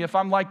family if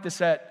I'm like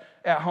this at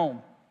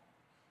home.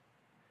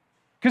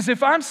 Because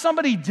if I'm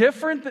somebody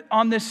different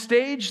on this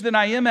stage than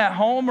I am at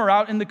home or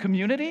out in the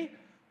community,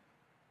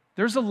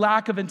 there's a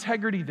lack of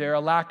integrity there, a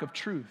lack of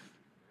truth.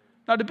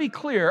 Now, to be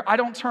clear, I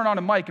don't turn on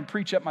a mic and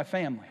preach at my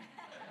family,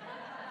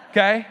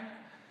 okay?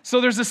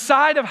 So there's a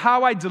side of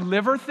how I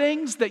deliver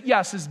things that,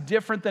 yes, is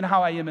different than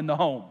how I am in the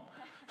home,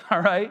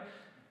 all right?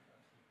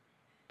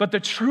 But the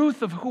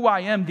truth of who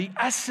I am, the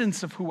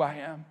essence of who I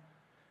am,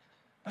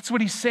 that's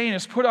what he's saying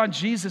is put on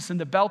Jesus in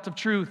the belt of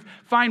truth.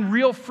 Find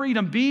real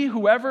freedom. Be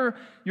whoever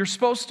you're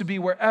supposed to be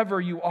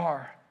wherever you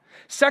are.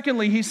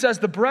 Secondly, he says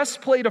the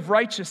breastplate of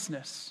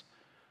righteousness.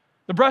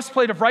 The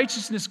breastplate of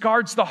righteousness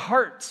guards the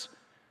heart.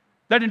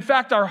 That in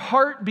fact our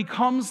heart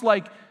becomes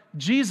like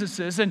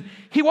Jesus's. And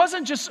he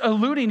wasn't just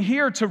alluding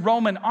here to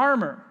Roman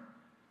armor.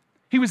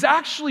 He was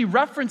actually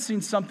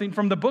referencing something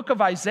from the book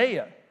of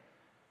Isaiah.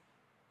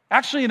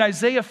 Actually in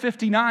Isaiah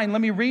 59,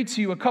 let me read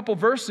to you a couple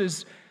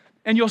verses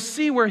and you'll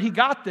see where he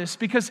got this,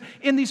 because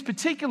in these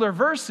particular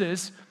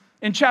verses,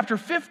 in chapter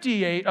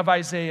 58 of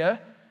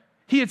Isaiah,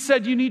 he had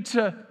said you need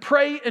to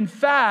pray and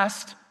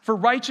fast for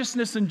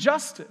righteousness and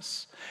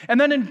justice.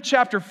 And then in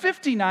chapter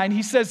 59,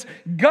 he says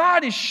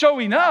God is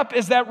showing up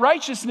as that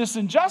righteousness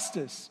and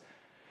justice.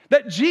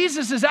 That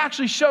Jesus is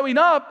actually showing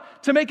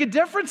up to make a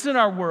difference in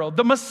our world.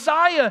 The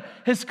Messiah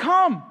has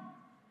come.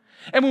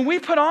 And when we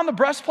put on the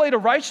breastplate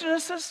of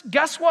righteousness,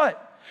 guess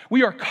what?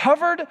 We are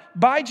covered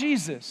by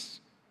Jesus.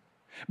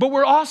 But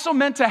we're also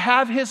meant to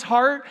have his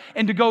heart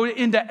and to go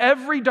into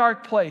every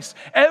dark place,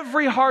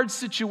 every hard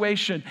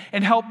situation,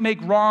 and help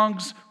make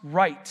wrongs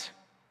right.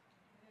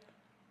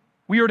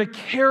 We are to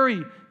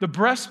carry the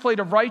breastplate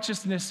of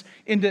righteousness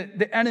into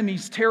the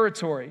enemy's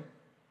territory.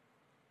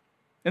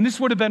 And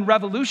this would have been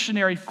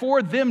revolutionary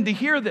for them to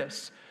hear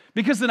this.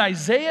 Because in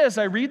Isaiah, as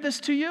I read this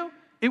to you,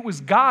 it was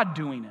God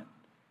doing it.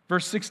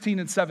 Verse 16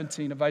 and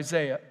 17 of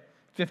Isaiah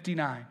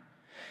 59.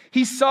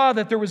 He saw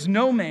that there was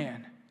no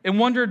man and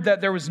wondered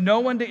that there was no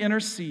one to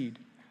intercede.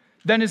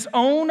 Then his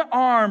own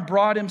arm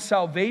brought him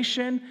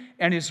salvation,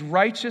 and his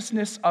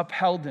righteousness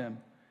upheld him.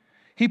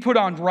 He put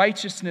on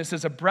righteousness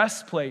as a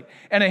breastplate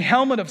and a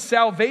helmet of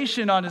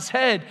salvation on his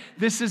head.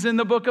 This is in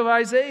the book of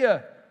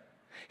Isaiah.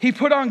 He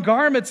put on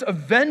garments of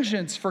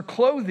vengeance for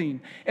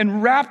clothing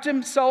and wrapped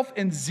himself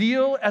in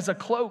zeal as a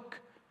cloak.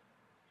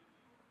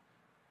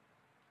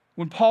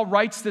 When Paul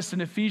writes this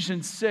in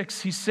Ephesians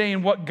 6, he's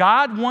saying what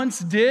God once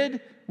did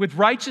with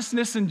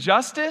righteousness and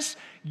justice,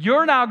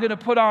 you're now going to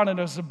put on it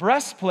as a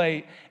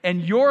breastplate,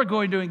 and you're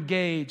going to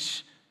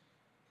engage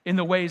in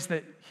the ways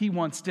that he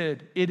once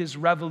did. It is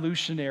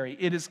revolutionary.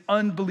 It is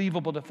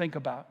unbelievable to think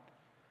about.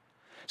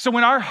 So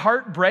when our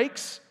heart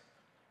breaks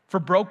for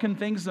broken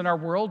things in our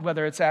world,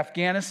 whether it's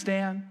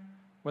Afghanistan,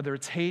 whether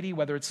it's Haiti,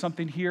 whether it's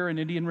something here in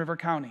Indian River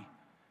County,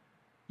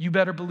 you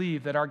better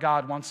believe that our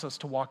God wants us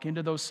to walk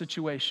into those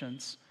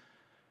situations,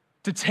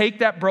 to take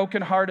that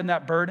broken heart and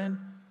that burden,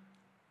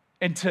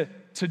 and to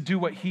do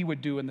what he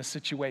would do in the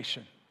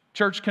situation.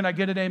 Church, can I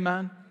get an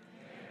amen?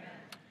 Amen?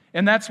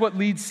 And that's what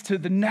leads to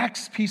the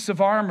next piece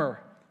of armor,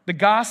 the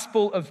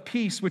gospel of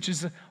peace, which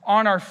is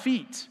on our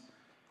feet.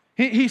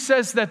 He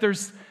says that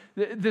there's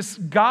this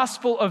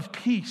gospel of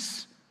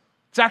peace.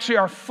 It's actually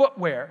our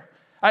footwear.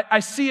 I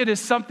see it as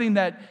something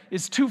that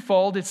is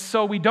twofold. It's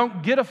so we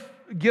don't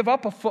give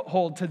up a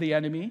foothold to the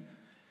enemy,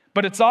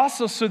 but it's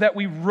also so that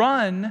we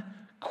run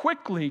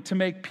quickly to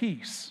make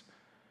peace.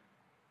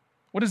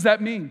 What does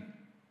that mean?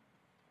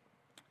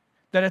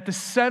 That at the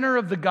center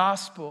of the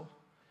gospel,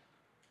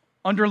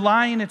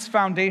 underlying its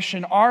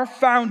foundation, our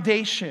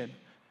foundation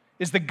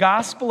is the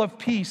gospel of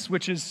peace,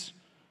 which is,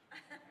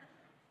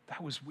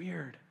 that was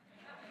weird.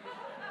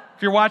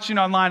 If you're watching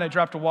online, I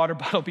dropped a water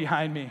bottle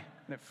behind me,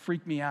 and it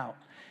freaked me out.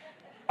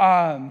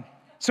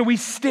 So we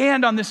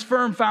stand on this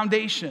firm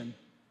foundation,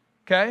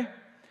 okay?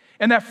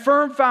 And that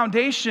firm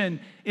foundation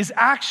is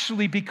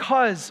actually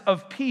because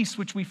of peace,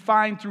 which we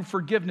find through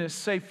forgiveness.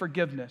 Say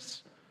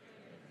forgiveness.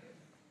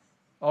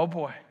 Oh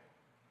boy.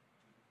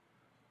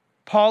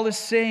 Paul is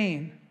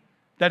saying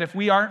that if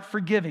we aren't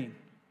forgiving,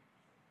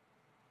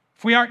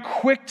 if we aren't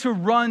quick to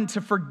run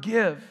to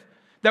forgive,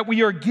 that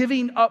we are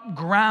giving up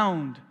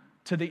ground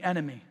to the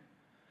enemy.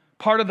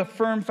 Part of the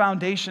firm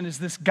foundation is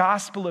this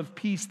gospel of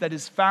peace that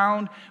is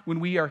found when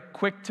we are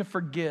quick to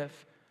forgive.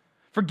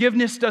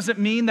 Forgiveness doesn't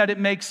mean that it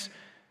makes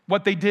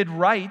what they did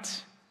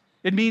right.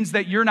 It means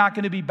that you're not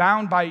going to be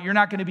bound by it. You're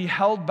not going to be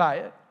held by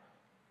it.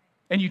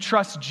 And you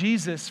trust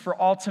Jesus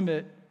for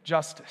ultimate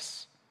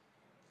justice.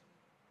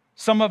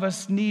 Some of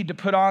us need to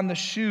put on the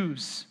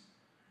shoes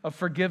of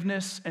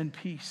forgiveness and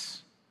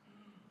peace.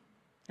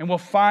 And we'll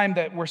find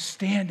that we're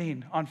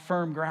standing on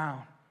firm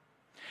ground.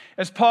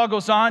 As Paul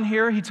goes on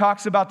here, he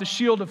talks about the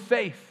shield of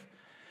faith.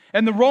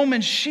 And the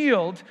Roman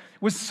shield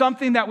was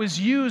something that was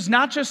used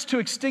not just to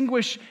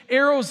extinguish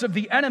arrows of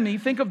the enemy.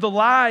 Think of the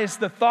lies,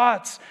 the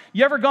thoughts.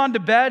 You ever gone to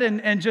bed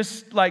and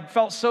just like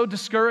felt so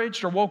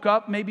discouraged or woke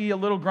up maybe a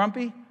little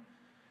grumpy?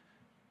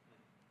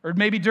 Or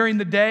maybe during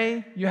the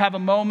day you have a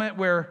moment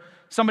where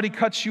somebody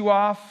cuts you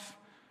off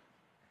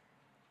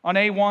on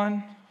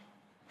A1.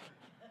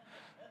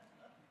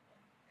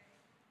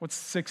 What's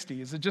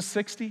 60? Is it just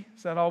 60?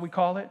 Is that all we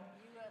call it?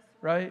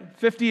 Right?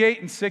 58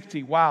 and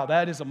 60. Wow,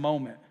 that is a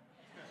moment.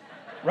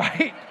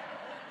 Right?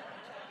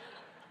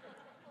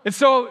 And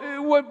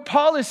so what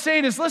Paul is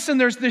saying is, listen,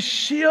 there's this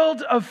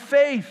shield of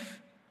faith.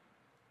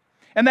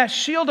 And that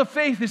shield of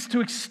faith is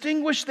to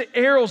extinguish the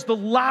arrows, the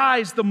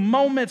lies, the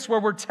moments where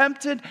we're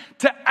tempted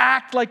to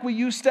act like we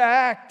used to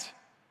act.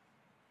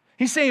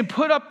 He's saying,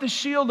 put up the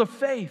shield of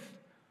faith.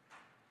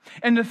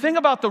 And the thing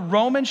about the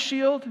Roman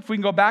shield, if we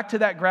can go back to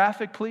that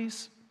graphic,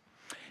 please,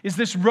 is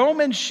this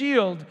Roman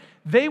shield,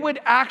 they would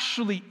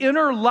actually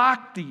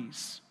interlock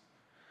these.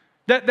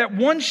 That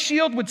one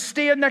shield would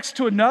stand next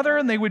to another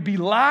and they would be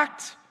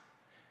locked.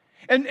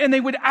 And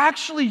they would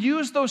actually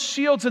use those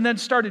shields and then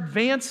start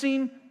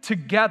advancing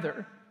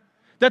together.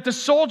 That the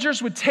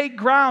soldiers would take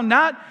ground,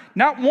 not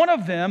one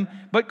of them,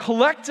 but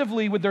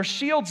collectively with their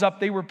shields up,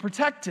 they were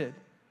protected.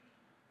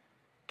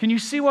 Can you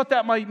see what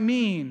that might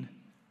mean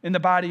in the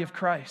body of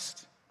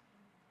Christ?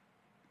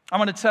 I'm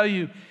going to tell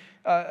you,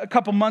 a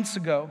couple months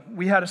ago,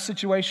 we had a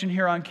situation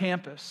here on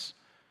campus.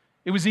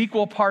 It was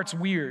equal parts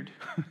weird.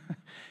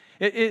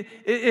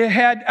 It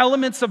had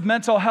elements of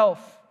mental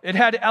health. It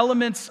had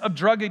elements of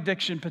drug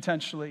addiction,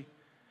 potentially.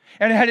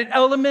 And it had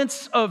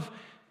elements of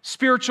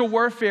spiritual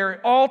warfare,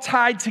 all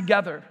tied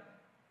together.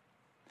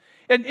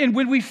 And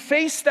when we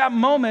faced that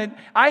moment,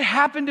 I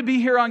happened to be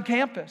here on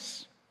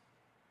campus.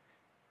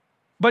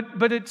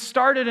 But it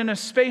started in a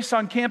space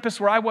on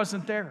campus where I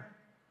wasn't there.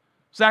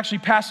 It was actually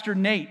Pastor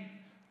Nate,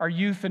 our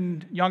youth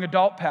and young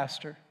adult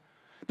pastor,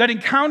 that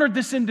encountered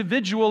this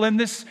individual in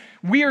this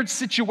weird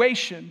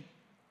situation.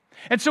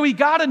 And so he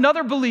got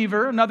another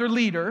believer, another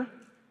leader,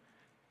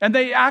 and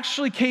they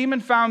actually came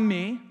and found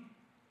me.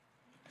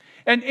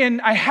 And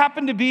I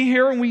happened to be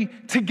here, and we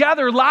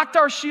together locked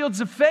our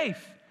shields of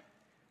faith.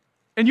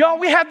 And y'all,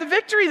 we had the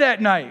victory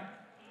that night.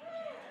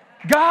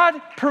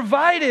 God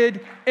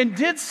provided and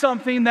did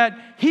something that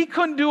he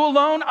couldn't do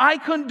alone, I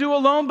couldn't do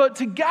alone, but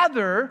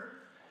together.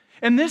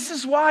 And this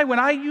is why when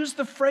I use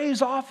the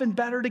phrase often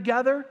better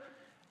together,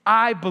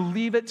 I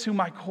believe it to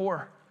my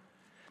core.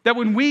 That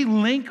when we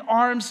link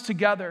arms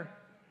together,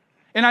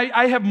 and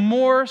I have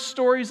more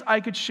stories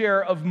I could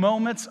share of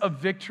moments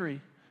of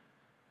victory,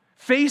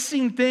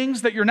 facing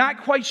things that you're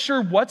not quite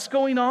sure what's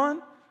going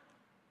on.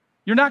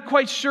 You're not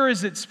quite sure,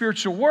 is it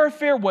spiritual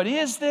warfare? What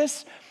is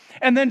this?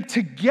 And then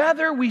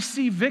together we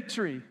see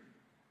victory.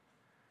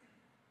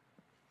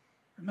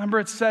 Remember,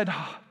 it said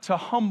to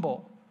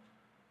humble.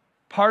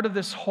 Part of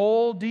this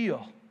whole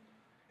deal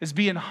is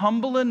being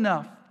humble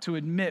enough to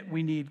admit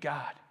we need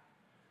God,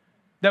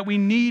 that we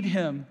need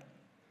him.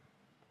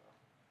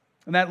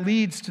 And that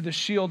leads to the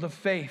shield of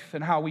faith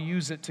and how we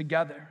use it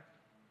together.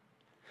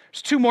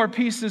 There's two more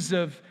pieces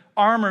of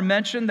armor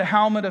mentioned: the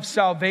helmet of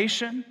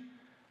salvation.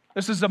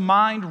 This is a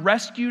mind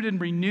rescued and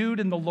renewed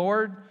in the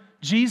Lord.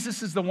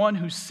 Jesus is the one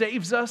who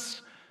saves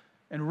us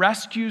and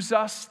rescues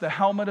us, the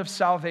helmet of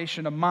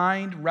salvation, a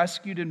mind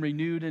rescued and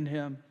renewed in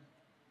him.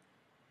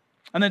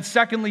 And then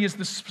secondly is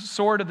the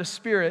sword of the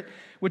Spirit,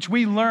 which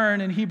we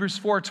learn in Hebrews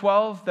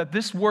 4:12, that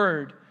this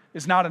word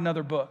is not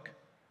another book.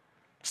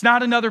 It's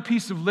not another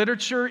piece of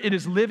literature. It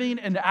is living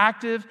and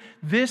active.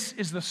 This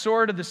is the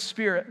sword of the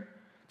Spirit.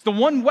 It's the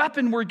one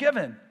weapon we're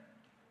given.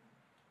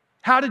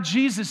 How did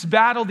Jesus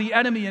battle the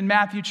enemy in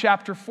Matthew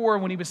chapter 4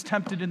 when he was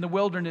tempted in the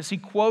wilderness? He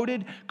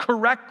quoted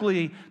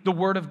correctly the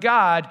word of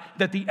God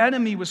that the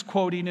enemy was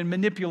quoting and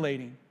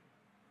manipulating.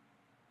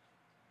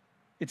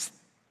 It's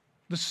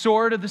the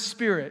sword of the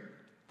Spirit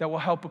that will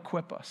help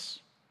equip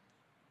us.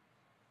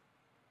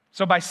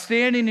 So by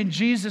standing in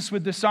Jesus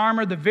with this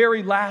armor, the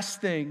very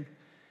last thing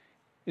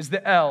is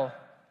the L.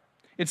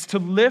 It's to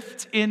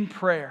lift in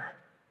prayer.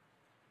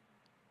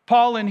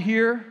 Paul in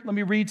here, let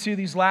me read to you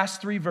these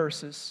last three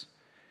verses.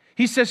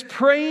 He says,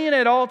 praying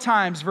at all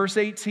times, verse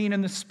 18,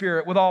 in the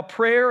Spirit, with all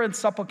prayer and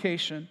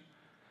supplication.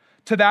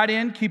 To that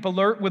end, keep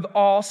alert with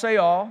all, say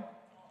all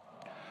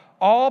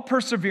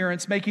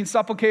perseverance, making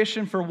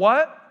supplication for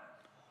what?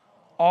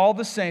 All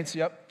the saints.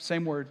 Yep,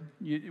 same word.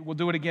 We'll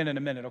do it again in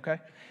a minute, okay?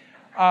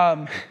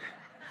 To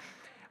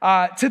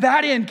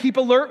that end, keep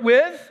alert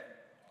with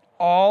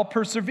all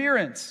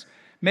perseverance,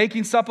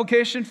 making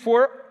supplication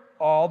for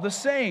all the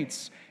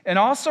saints. And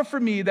also for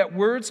me, that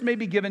words may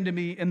be given to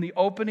me in the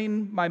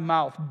opening my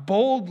mouth,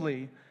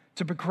 boldly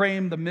to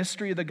proclaim the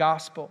mystery of the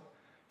gospel,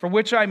 for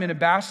which I am an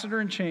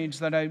ambassador in chains,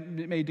 that I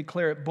may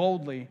declare it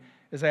boldly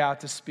as I ought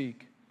to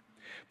speak.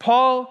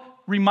 Paul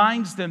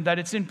reminds them that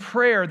it's in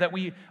prayer that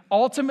we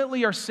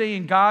ultimately are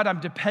saying, God, I'm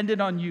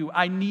dependent on you.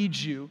 I need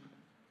you.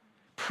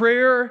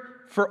 Prayer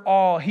for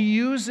all. He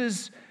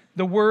uses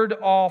the word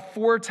all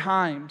 4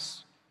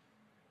 times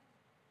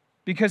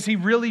because he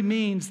really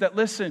means that,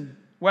 listen,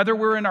 whether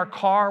we're in our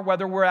car,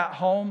 whether we're at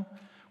home,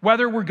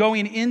 whether we're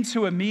going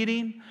into a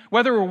meeting,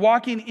 whether we're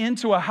walking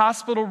into a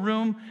hospital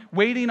room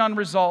waiting on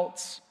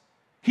results,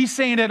 he's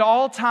saying at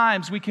all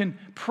times we can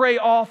pray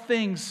all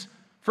things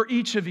for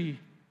each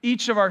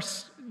of our,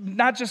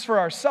 not just for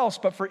ourselves,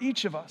 but for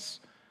each of us.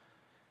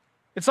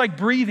 It's like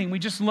breathing. We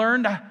just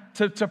learn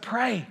to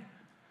pray,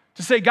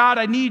 to say, God,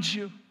 I need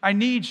you. I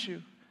need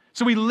you.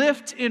 So we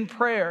lift in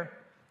prayer,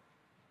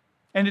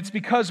 and it's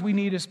because we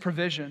need his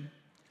provision.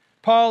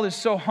 Paul is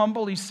so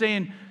humble. He's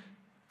saying,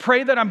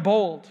 pray that I'm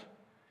bold.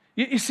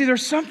 You see,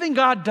 there's something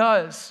God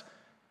does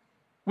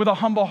with a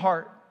humble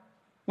heart.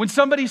 When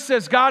somebody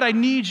says, God, I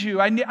need you,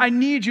 I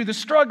need you, the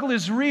struggle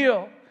is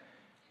real.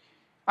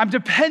 I'm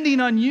depending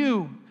on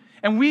you.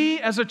 And we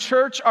as a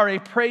church are a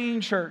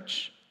praying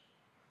church.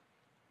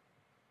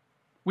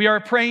 We are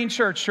a praying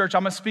church. I'm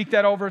going to speak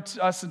that over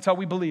to us until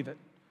we believe it.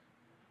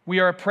 We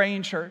are a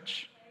praying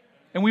church.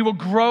 And we will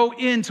grow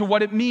into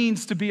what it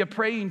means to be a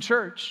praying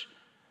church.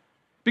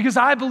 Because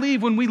I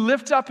believe when we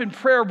lift up in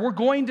prayer, we're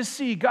going to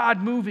see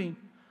God moving.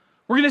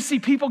 We're going to see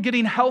people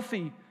getting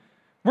healthy.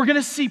 We're going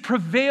to see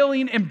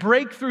prevailing and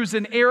breakthroughs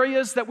in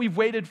areas that we've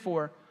waited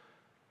for.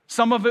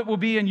 Some of it will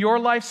be in your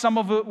life, some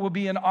of it will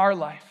be in our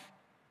life.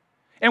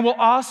 And we'll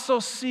also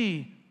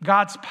see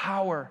God's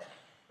power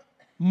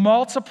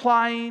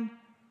multiplying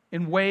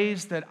in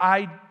ways that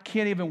I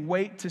can't even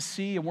wait to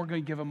see, and we're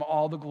going to give Him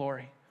all the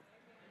glory.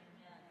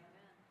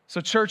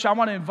 So church, I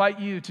want to invite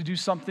you to do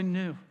something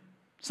new.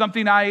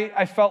 Something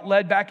I felt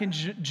led back in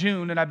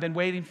June, and I've been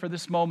waiting for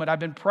this moment. I've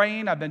been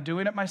praying, I've been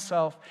doing it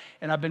myself,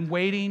 and I've been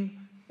waiting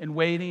and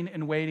waiting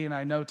and waiting, and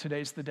I know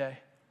today's the day.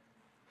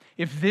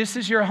 If this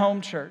is your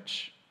home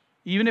church,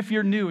 even if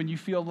you're new and you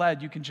feel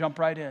led, you can jump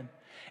right in.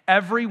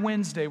 Every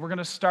Wednesday, we're going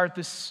to start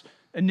this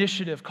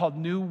initiative called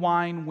New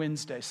Wine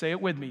Wednesday. Say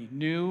it with me,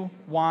 New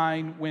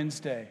Wine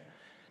Wednesday.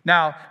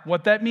 Now,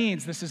 what that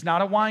means, this is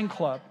not a wine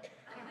club.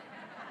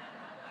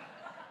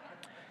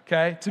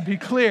 Okay, to be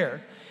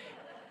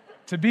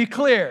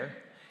clear,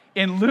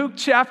 in Luke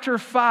chapter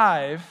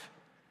 5,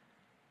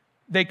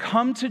 they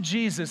come to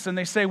Jesus and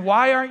they say,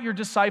 why aren't your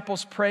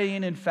disciples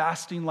praying and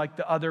fasting like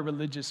the other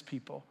religious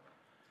people?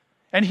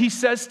 And He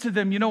says to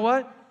them, you know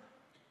what?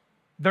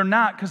 They're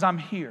not, because I'm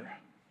here.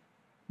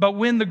 But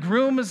when the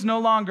groom is no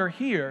longer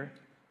here,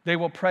 they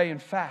will pray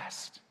and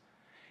fast.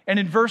 And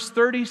in verse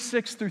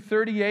 36 through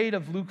 38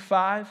 of Luke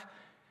 5,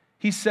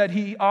 He said,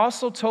 He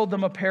also told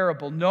them a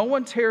parable. No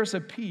one tears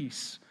a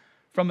piece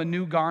from a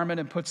new garment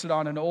and puts it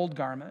on an old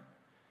garment.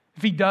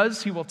 If he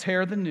does, he will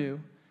tear the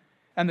new,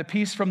 and the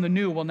piece from the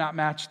new will not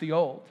match the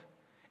old.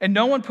 And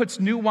no one puts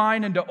new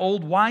wine into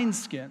old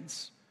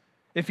wineskins.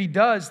 If he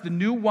does, the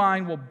new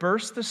wine will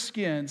burst the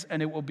skins,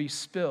 and it will be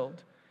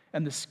spilled,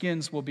 and the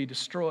skins will be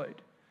destroyed.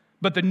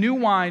 But the new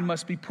wine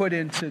must be put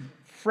into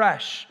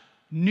fresh,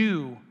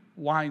 new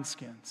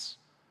wineskins.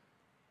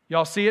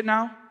 Y'all see it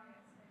now?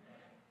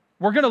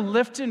 We're going to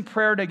lift in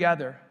prayer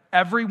together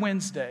every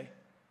Wednesday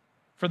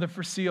for the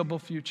foreseeable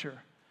future.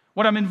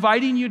 What I'm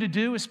inviting you to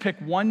do is pick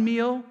one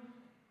meal,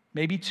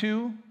 maybe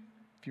two,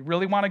 if you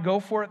really want to go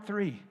for it,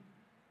 3.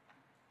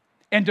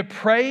 And to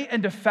pray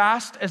and to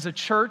fast as a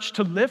church,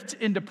 to lift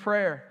into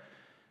prayer.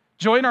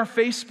 Join our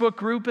Facebook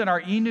group and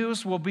our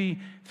e-news. Will be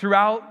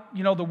throughout,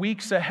 the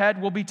weeks ahead,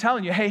 we'll be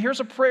telling you, hey, here's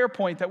a prayer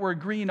point that we're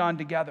agreeing on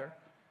together.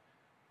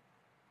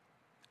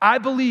 I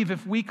believe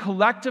if we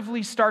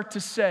collectively start to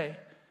say,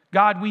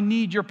 God, we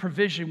need your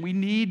provision. We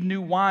need new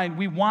wine.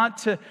 We want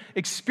to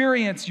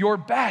experience your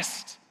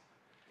best.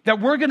 That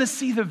we're going to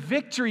see the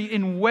victory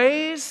in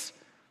ways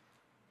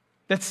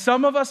that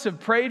some of us have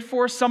prayed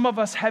for, some of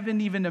us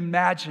haven't even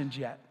imagined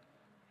yet.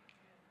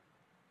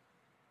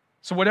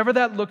 So whatever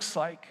that looks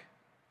like,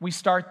 we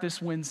start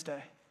this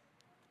Wednesday.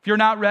 If you're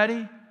not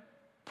ready,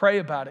 pray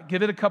about it.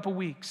 Give it a couple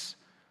weeks.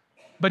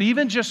 But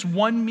even just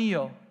one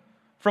meal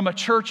from a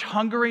church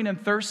hungering and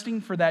thirsting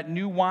for that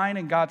new wine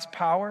and God's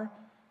power,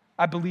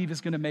 I believe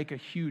is going to make a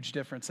huge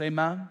difference.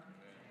 Amen?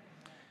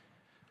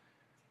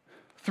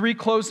 3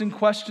 closing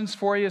questions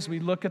for you as we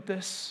look at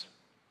this.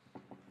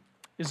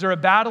 Is there a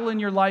battle in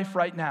your life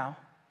right now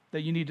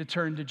that you need to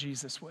turn to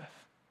Jesus with?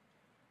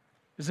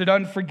 Is it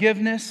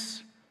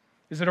unforgiveness?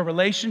 Is it a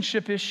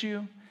relationship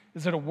issue?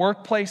 Is it a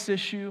workplace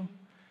issue?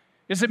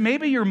 Is it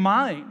maybe your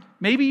mind?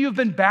 Maybe you've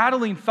been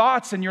battling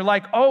thoughts and you're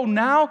like, oh,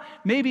 now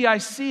maybe I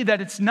see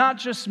that it's not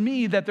just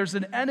me, that there's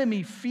an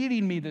enemy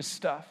feeding me this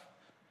stuff.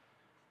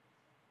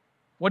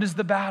 What is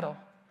the battle?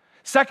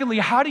 Secondly,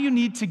 how do you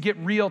need to get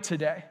real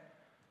today?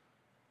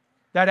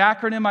 That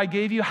acronym I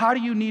gave you, how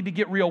do you need to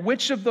get real?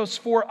 Which of those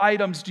 4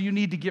 items do you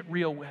need to get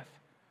real with?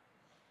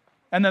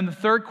 And then the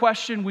third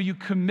question, will you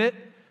commit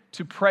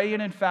to praying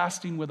and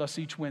fasting with us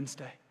each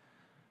Wednesday?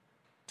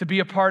 To be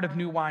a part of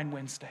New Wine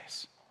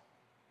Wednesdays.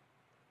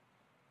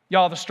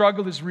 Y'all, the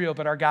struggle is real,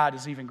 but our God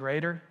is even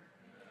greater.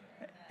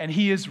 And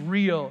He is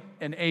real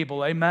and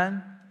able.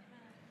 Amen?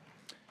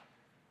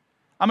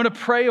 I'm going to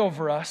pray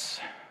over us,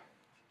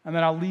 and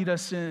then I'll lead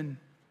us in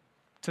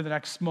to the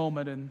next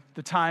moment and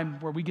the time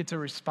where we get to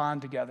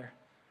respond together.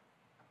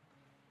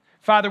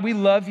 Father, we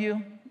love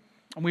you,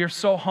 and we are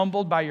so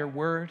humbled by your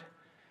word.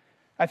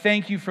 I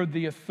thank you for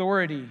the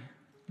authority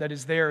that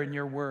is there in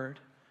your word,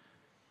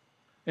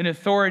 an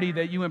authority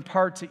that you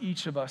impart to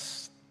each of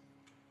us,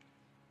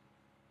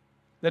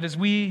 that as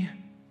we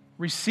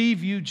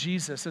receive you,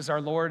 Jesus, as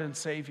our Lord and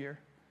Savior,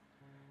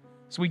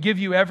 as we give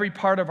you every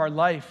part of our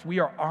life, we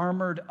are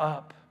armored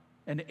up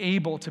and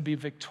able to be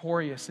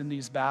victorious in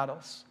these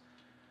battles.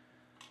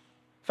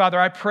 Father,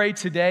 I pray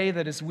today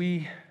that as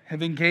we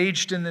have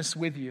engaged in this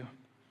with you,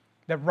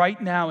 that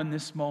right now in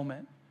this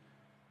moment,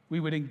 we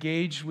would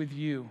engage with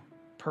you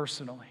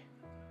personally.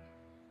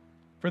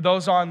 For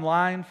those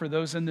online, for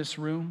those in this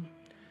room,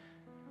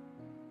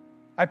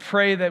 I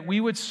pray that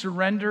we would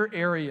surrender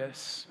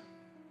areas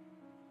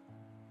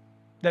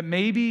that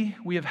maybe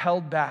we have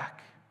held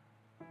back.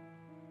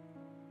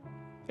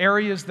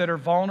 Areas that are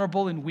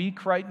vulnerable and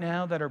weak right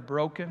now, that are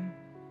broken,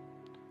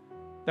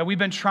 that we've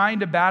been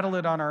trying to battle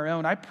it on our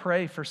own. I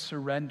pray for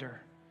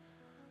surrender,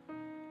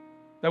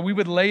 that we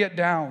would lay it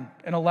down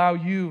and allow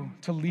you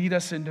to lead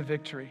us into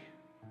victory.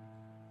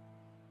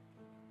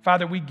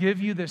 Father, we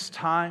give you this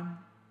time.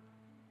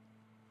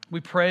 We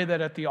pray that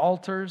at the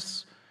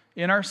altars,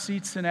 in our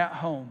seats and at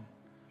home,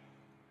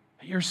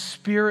 that your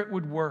Spirit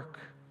would work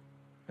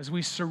as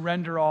we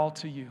surrender all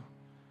to you.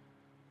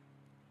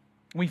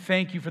 We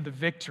thank you for the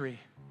victory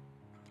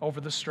over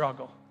the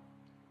struggle.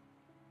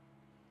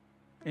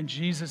 In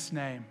Jesus'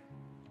 name,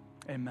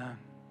 amen.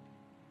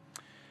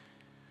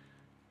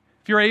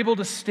 If you're able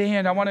to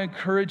stand, I want to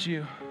encourage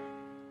you. It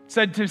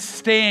said to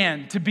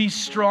stand, to be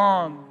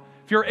strong.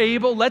 If you're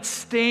able, let's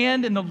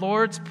stand in the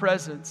Lord's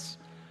presence.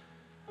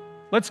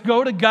 Let's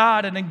go to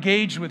God and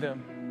engage with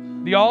Him.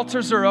 The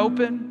altars are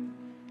open,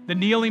 the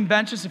kneeling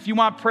benches. If you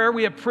want prayer,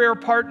 we have prayer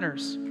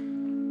partners.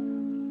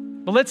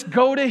 But let's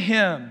go to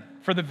Him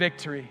for the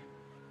victory.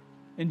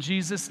 In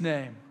Jesus'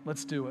 name,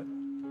 let's do it.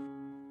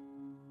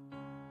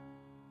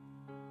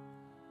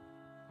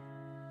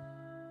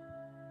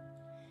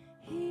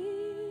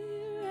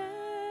 Here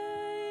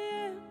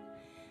I am,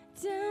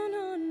 down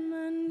on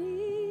my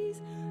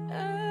knees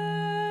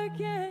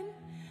again,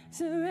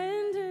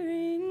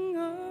 surrendering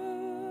all,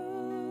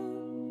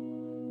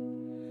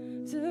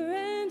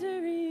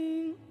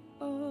 surrendering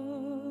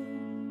all.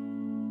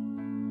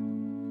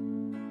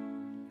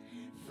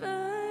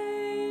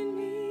 Find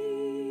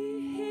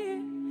me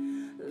here,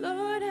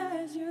 Lord,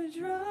 as you're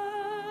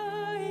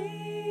drawing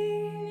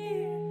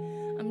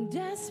near. I'm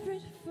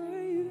desperate for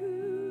you.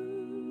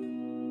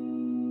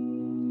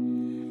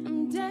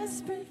 I'm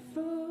desperate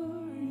for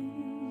you.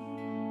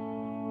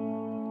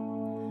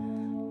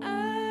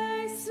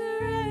 I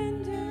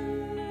surrender.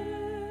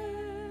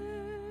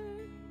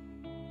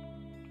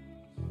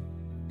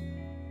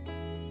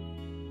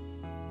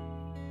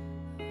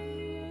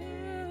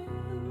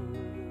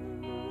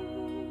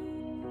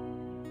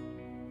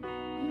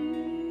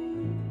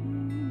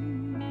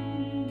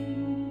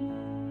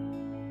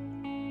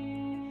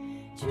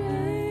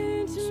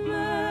 Drench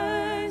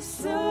my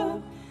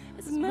soul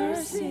as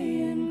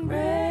mercy and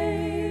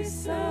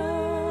grace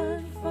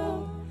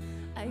unfold.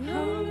 I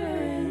hunger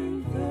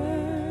and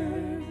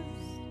thirst.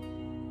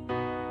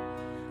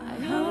 I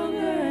hunger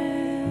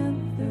and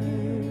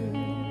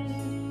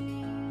thirst.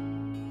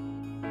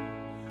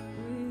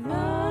 With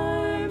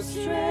arms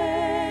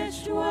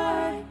stretched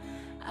wide,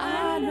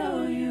 I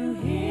know you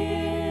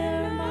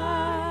hear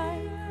my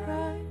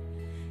cry.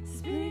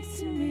 Speak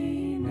to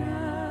me now.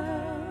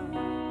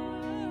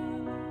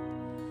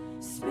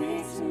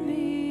 Speak to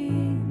me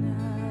now.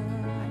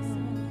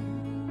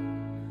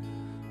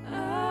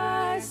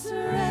 I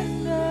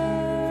surrender.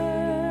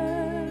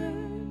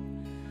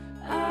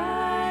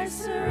 I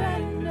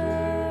surrender.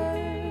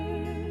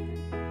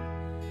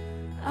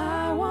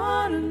 I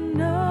want to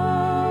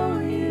know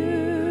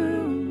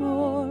you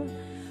more.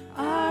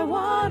 I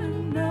want to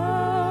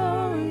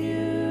know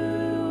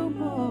you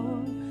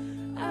more.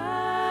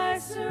 I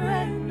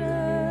surrender.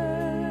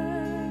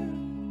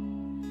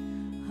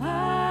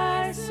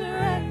 I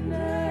surrender.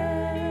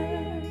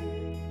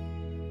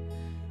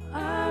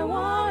 I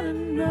want to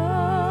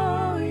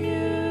know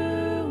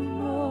you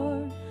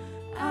more.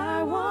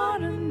 I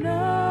want to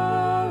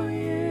know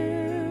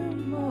you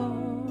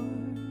more.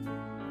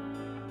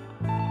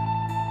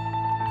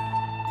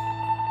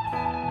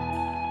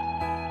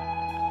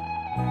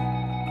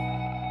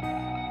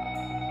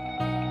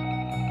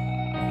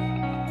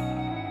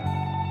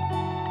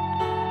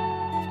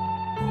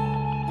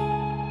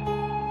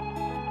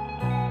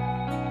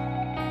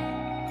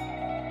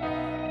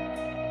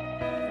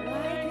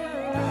 Like a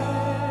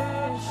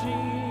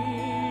rushing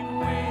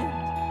wind,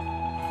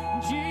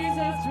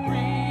 Jesus,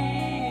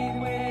 breathe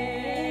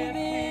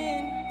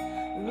within.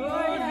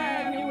 Lord,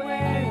 have your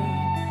way.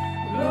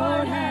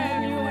 Lord,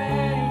 have your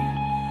way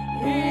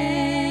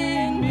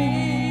in me.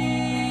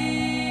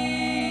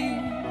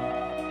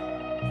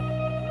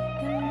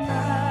 The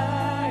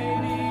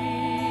mighty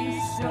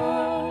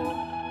storm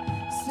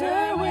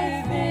stir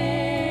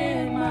within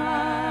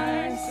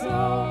my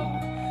soul.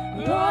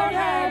 Lord,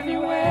 have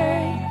your way.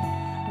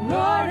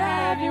 Lord,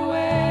 have your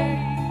way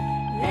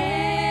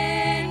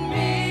in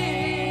me.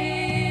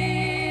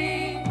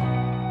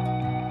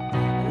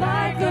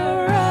 Like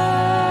a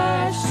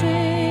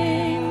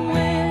rushing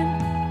wind,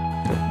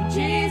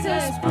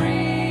 Jesus,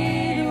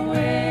 breathe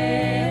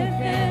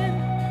within.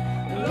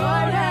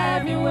 Lord,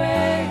 have your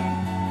way.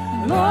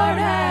 Lord,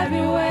 have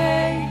your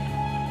way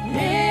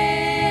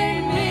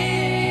in me.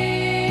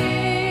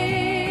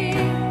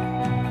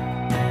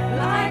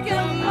 Like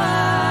a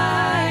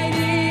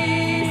mighty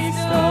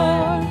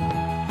storm,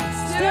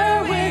 stir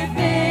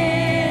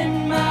within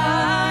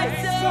my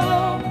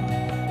soul.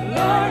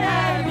 Lord,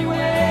 have your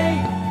way.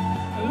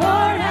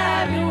 Lord,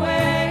 have your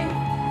way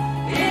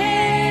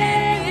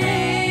in me.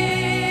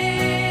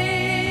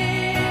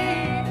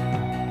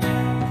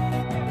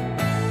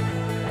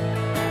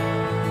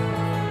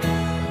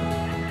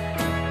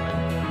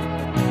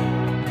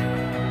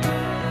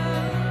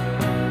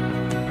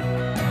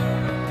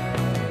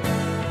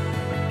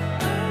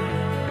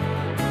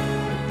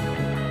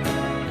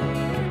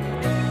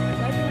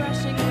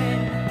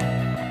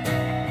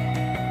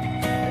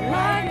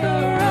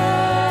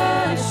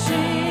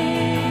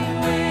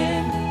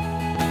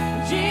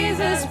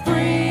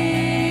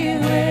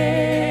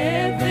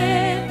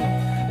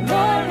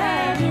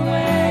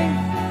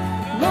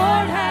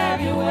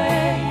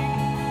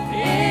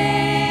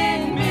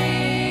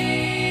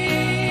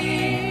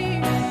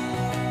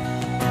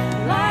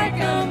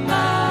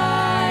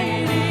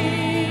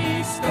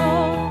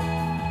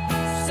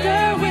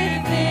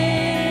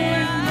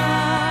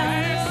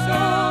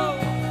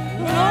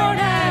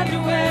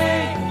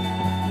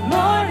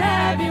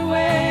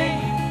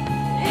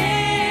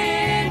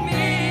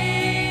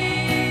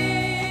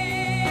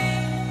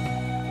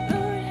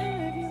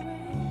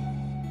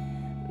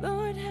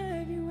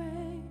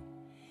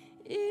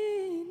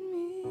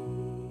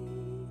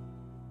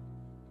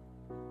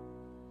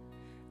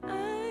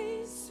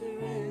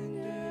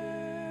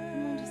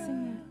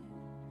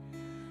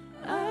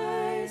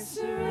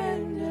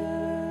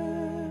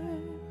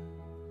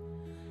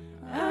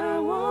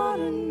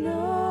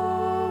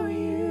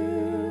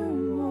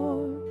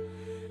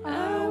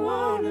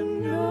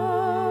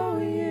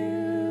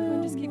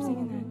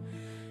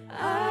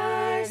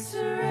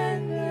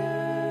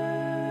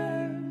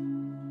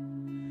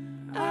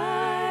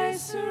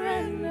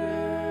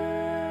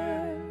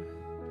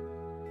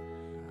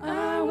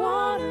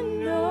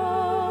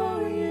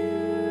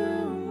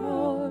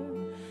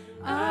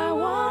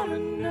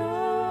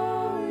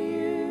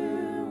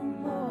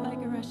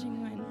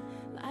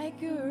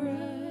 like a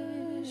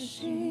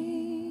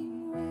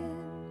rushing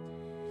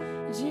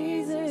wind.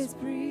 Jesus,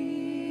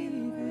 breathe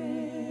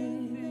within.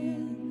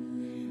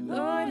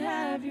 Lord,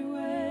 have your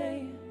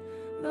way.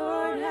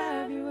 Lord,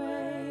 have your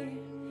way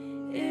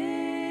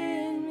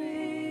in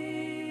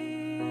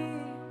me.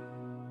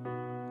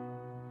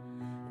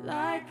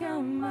 Like a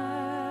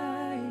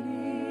mighty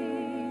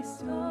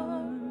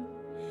storm,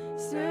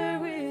 stir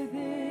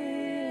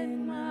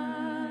within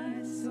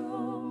my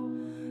soul.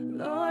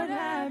 Lord,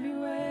 have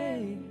your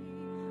way.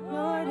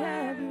 Lord,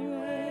 have your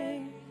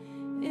way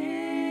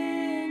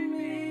in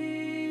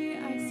me.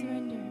 I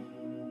surrender.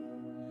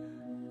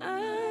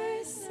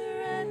 I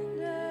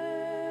surrender.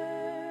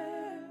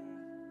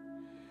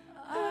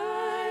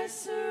 I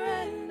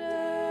surrender.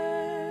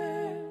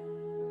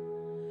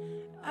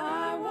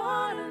 I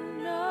want to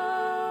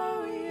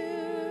know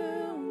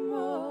you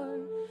more.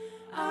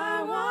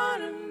 I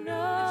want to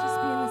know. Let's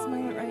just be in this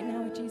moment right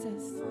now with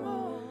Jesus.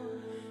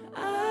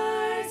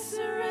 I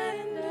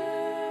surrender.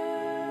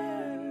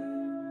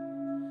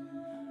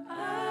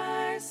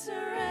 I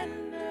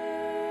surrender.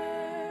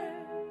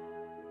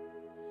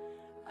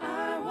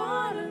 I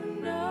want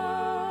to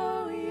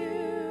know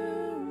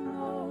you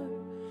more.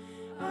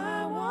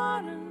 I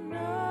want to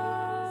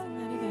know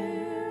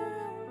you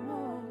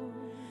more.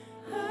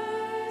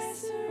 I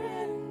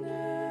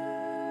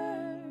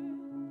surrender.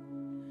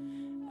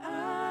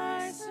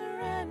 I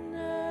surrender.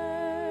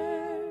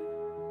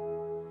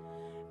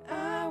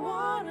 I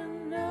want to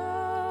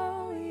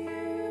know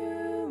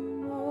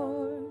you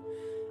more.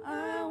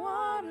 I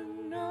want to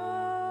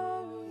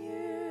know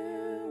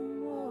you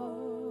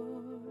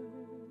more.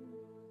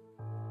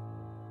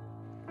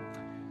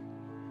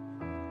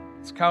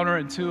 It's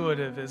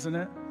counterintuitive, isn't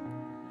it?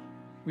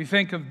 We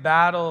think of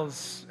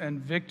battles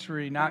and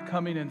victory not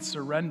coming in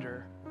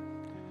surrender,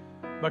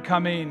 but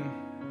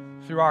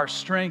coming through our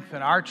strength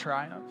and our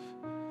triumph.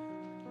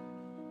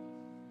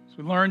 As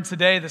we learned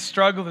today, the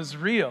struggle is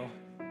real,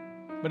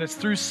 but it's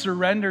through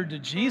surrender to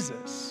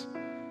Jesus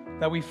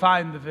that we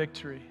find the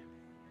victory.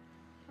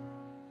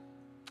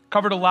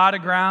 Covered a lot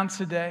of ground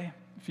today.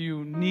 If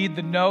you need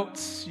the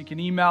notes, you can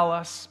email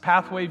us,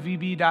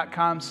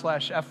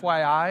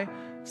 pathwayvb.com/FYI.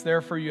 It's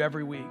there for you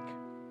every week.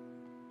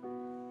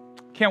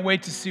 Can't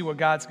wait to see what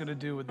God's going to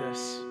do with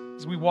this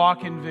as we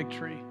walk in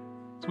victory,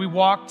 as we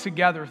walk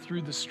together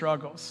through the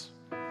struggles.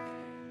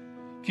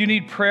 If you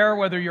need prayer,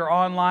 whether you're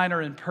online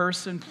or in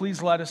person,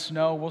 please let us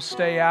know. We'll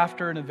stay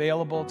after and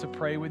available to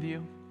pray with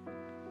you.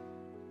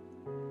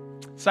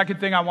 Second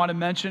thing I want to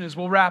mention is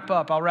we'll wrap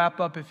up. I'll wrap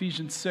up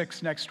Ephesians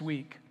 6 next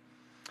week.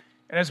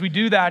 And as we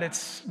do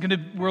that,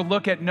 we'll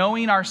look at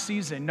knowing our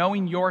season,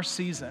 knowing your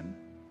season.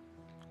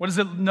 What does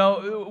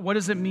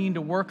it mean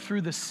to work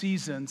through the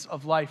seasons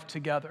of life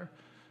together?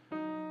 I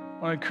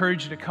want to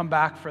encourage you to come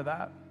back for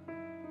that.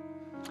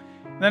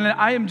 And then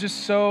I am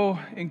just so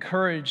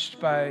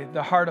encouraged by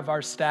the heart of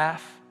our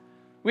staff.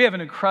 We have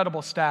an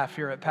incredible staff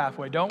here at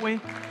Pathway, don't we?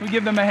 Can we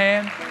give them a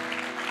hand?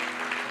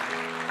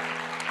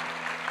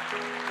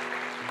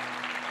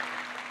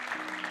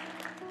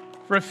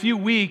 For a few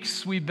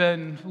weeks, we've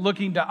been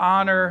looking to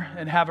honor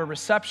and have a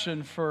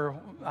reception for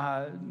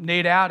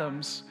Nate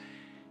Adams.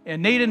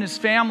 And Nate and his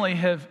family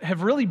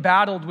have really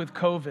battled with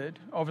COVID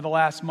over the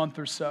last month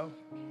or so.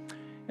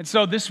 And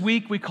so this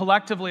week, we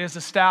collectively as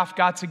a staff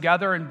got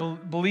together and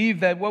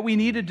believed that what we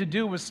needed to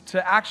do was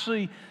to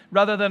actually,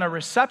 rather than a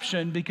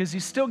reception, because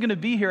he's still going to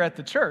be here at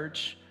the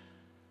church,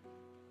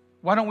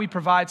 why don't we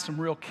provide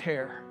some real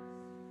care?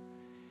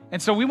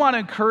 And so we want to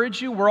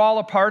encourage you. We're all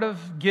a part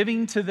of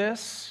giving to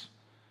this.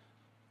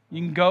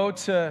 You can go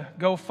to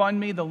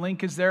GoFundMe. The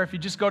link is there. If you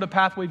just go to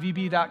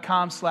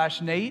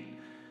pathwayvb.com/Nate,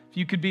 if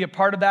you could be a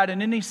part of that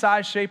in any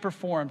size, shape, or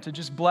form to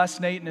just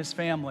bless Nate and his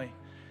family.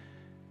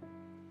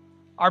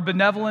 Our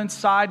benevolence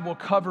side will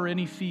cover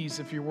any fees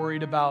if you're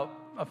worried about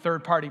a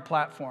third-party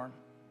platform.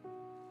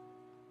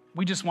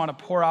 We just want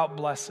to pour out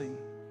blessing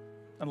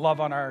and love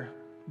on our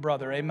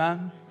brother.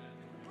 Amen?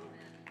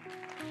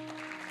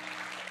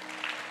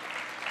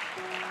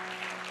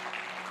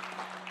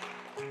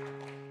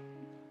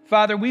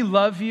 Father, we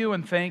love you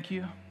and thank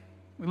you.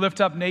 We lift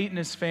up Nate and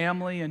his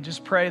family and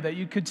just pray that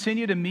you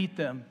continue to meet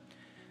them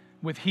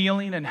with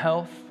healing and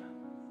health.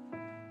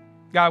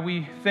 God,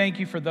 we thank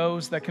you for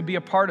those that can be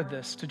a part of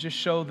this, to just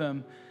show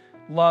them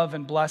love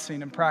and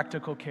blessing and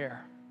practical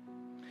care.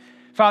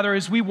 Father,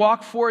 as we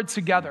walk forward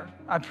together,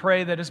 I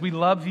pray that as we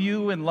love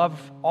you and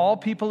love all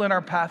people in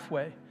our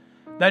pathway,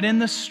 that in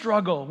the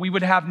struggle we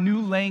would have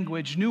new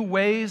language, new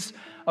ways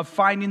of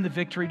finding the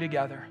victory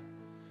together.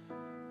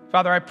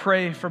 Father, I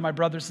pray for my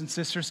brothers and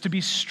sisters to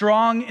be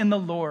strong in the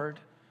Lord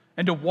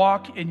and to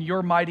walk in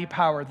your mighty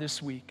power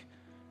this week.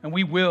 And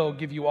we will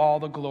give you all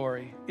the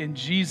glory. In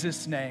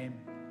Jesus' name,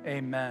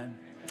 amen.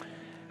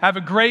 Have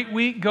a great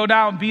week. Go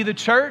down and be the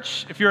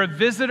church. If you're a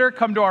visitor,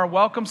 come to our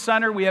welcome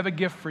center. We have a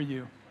gift for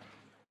you.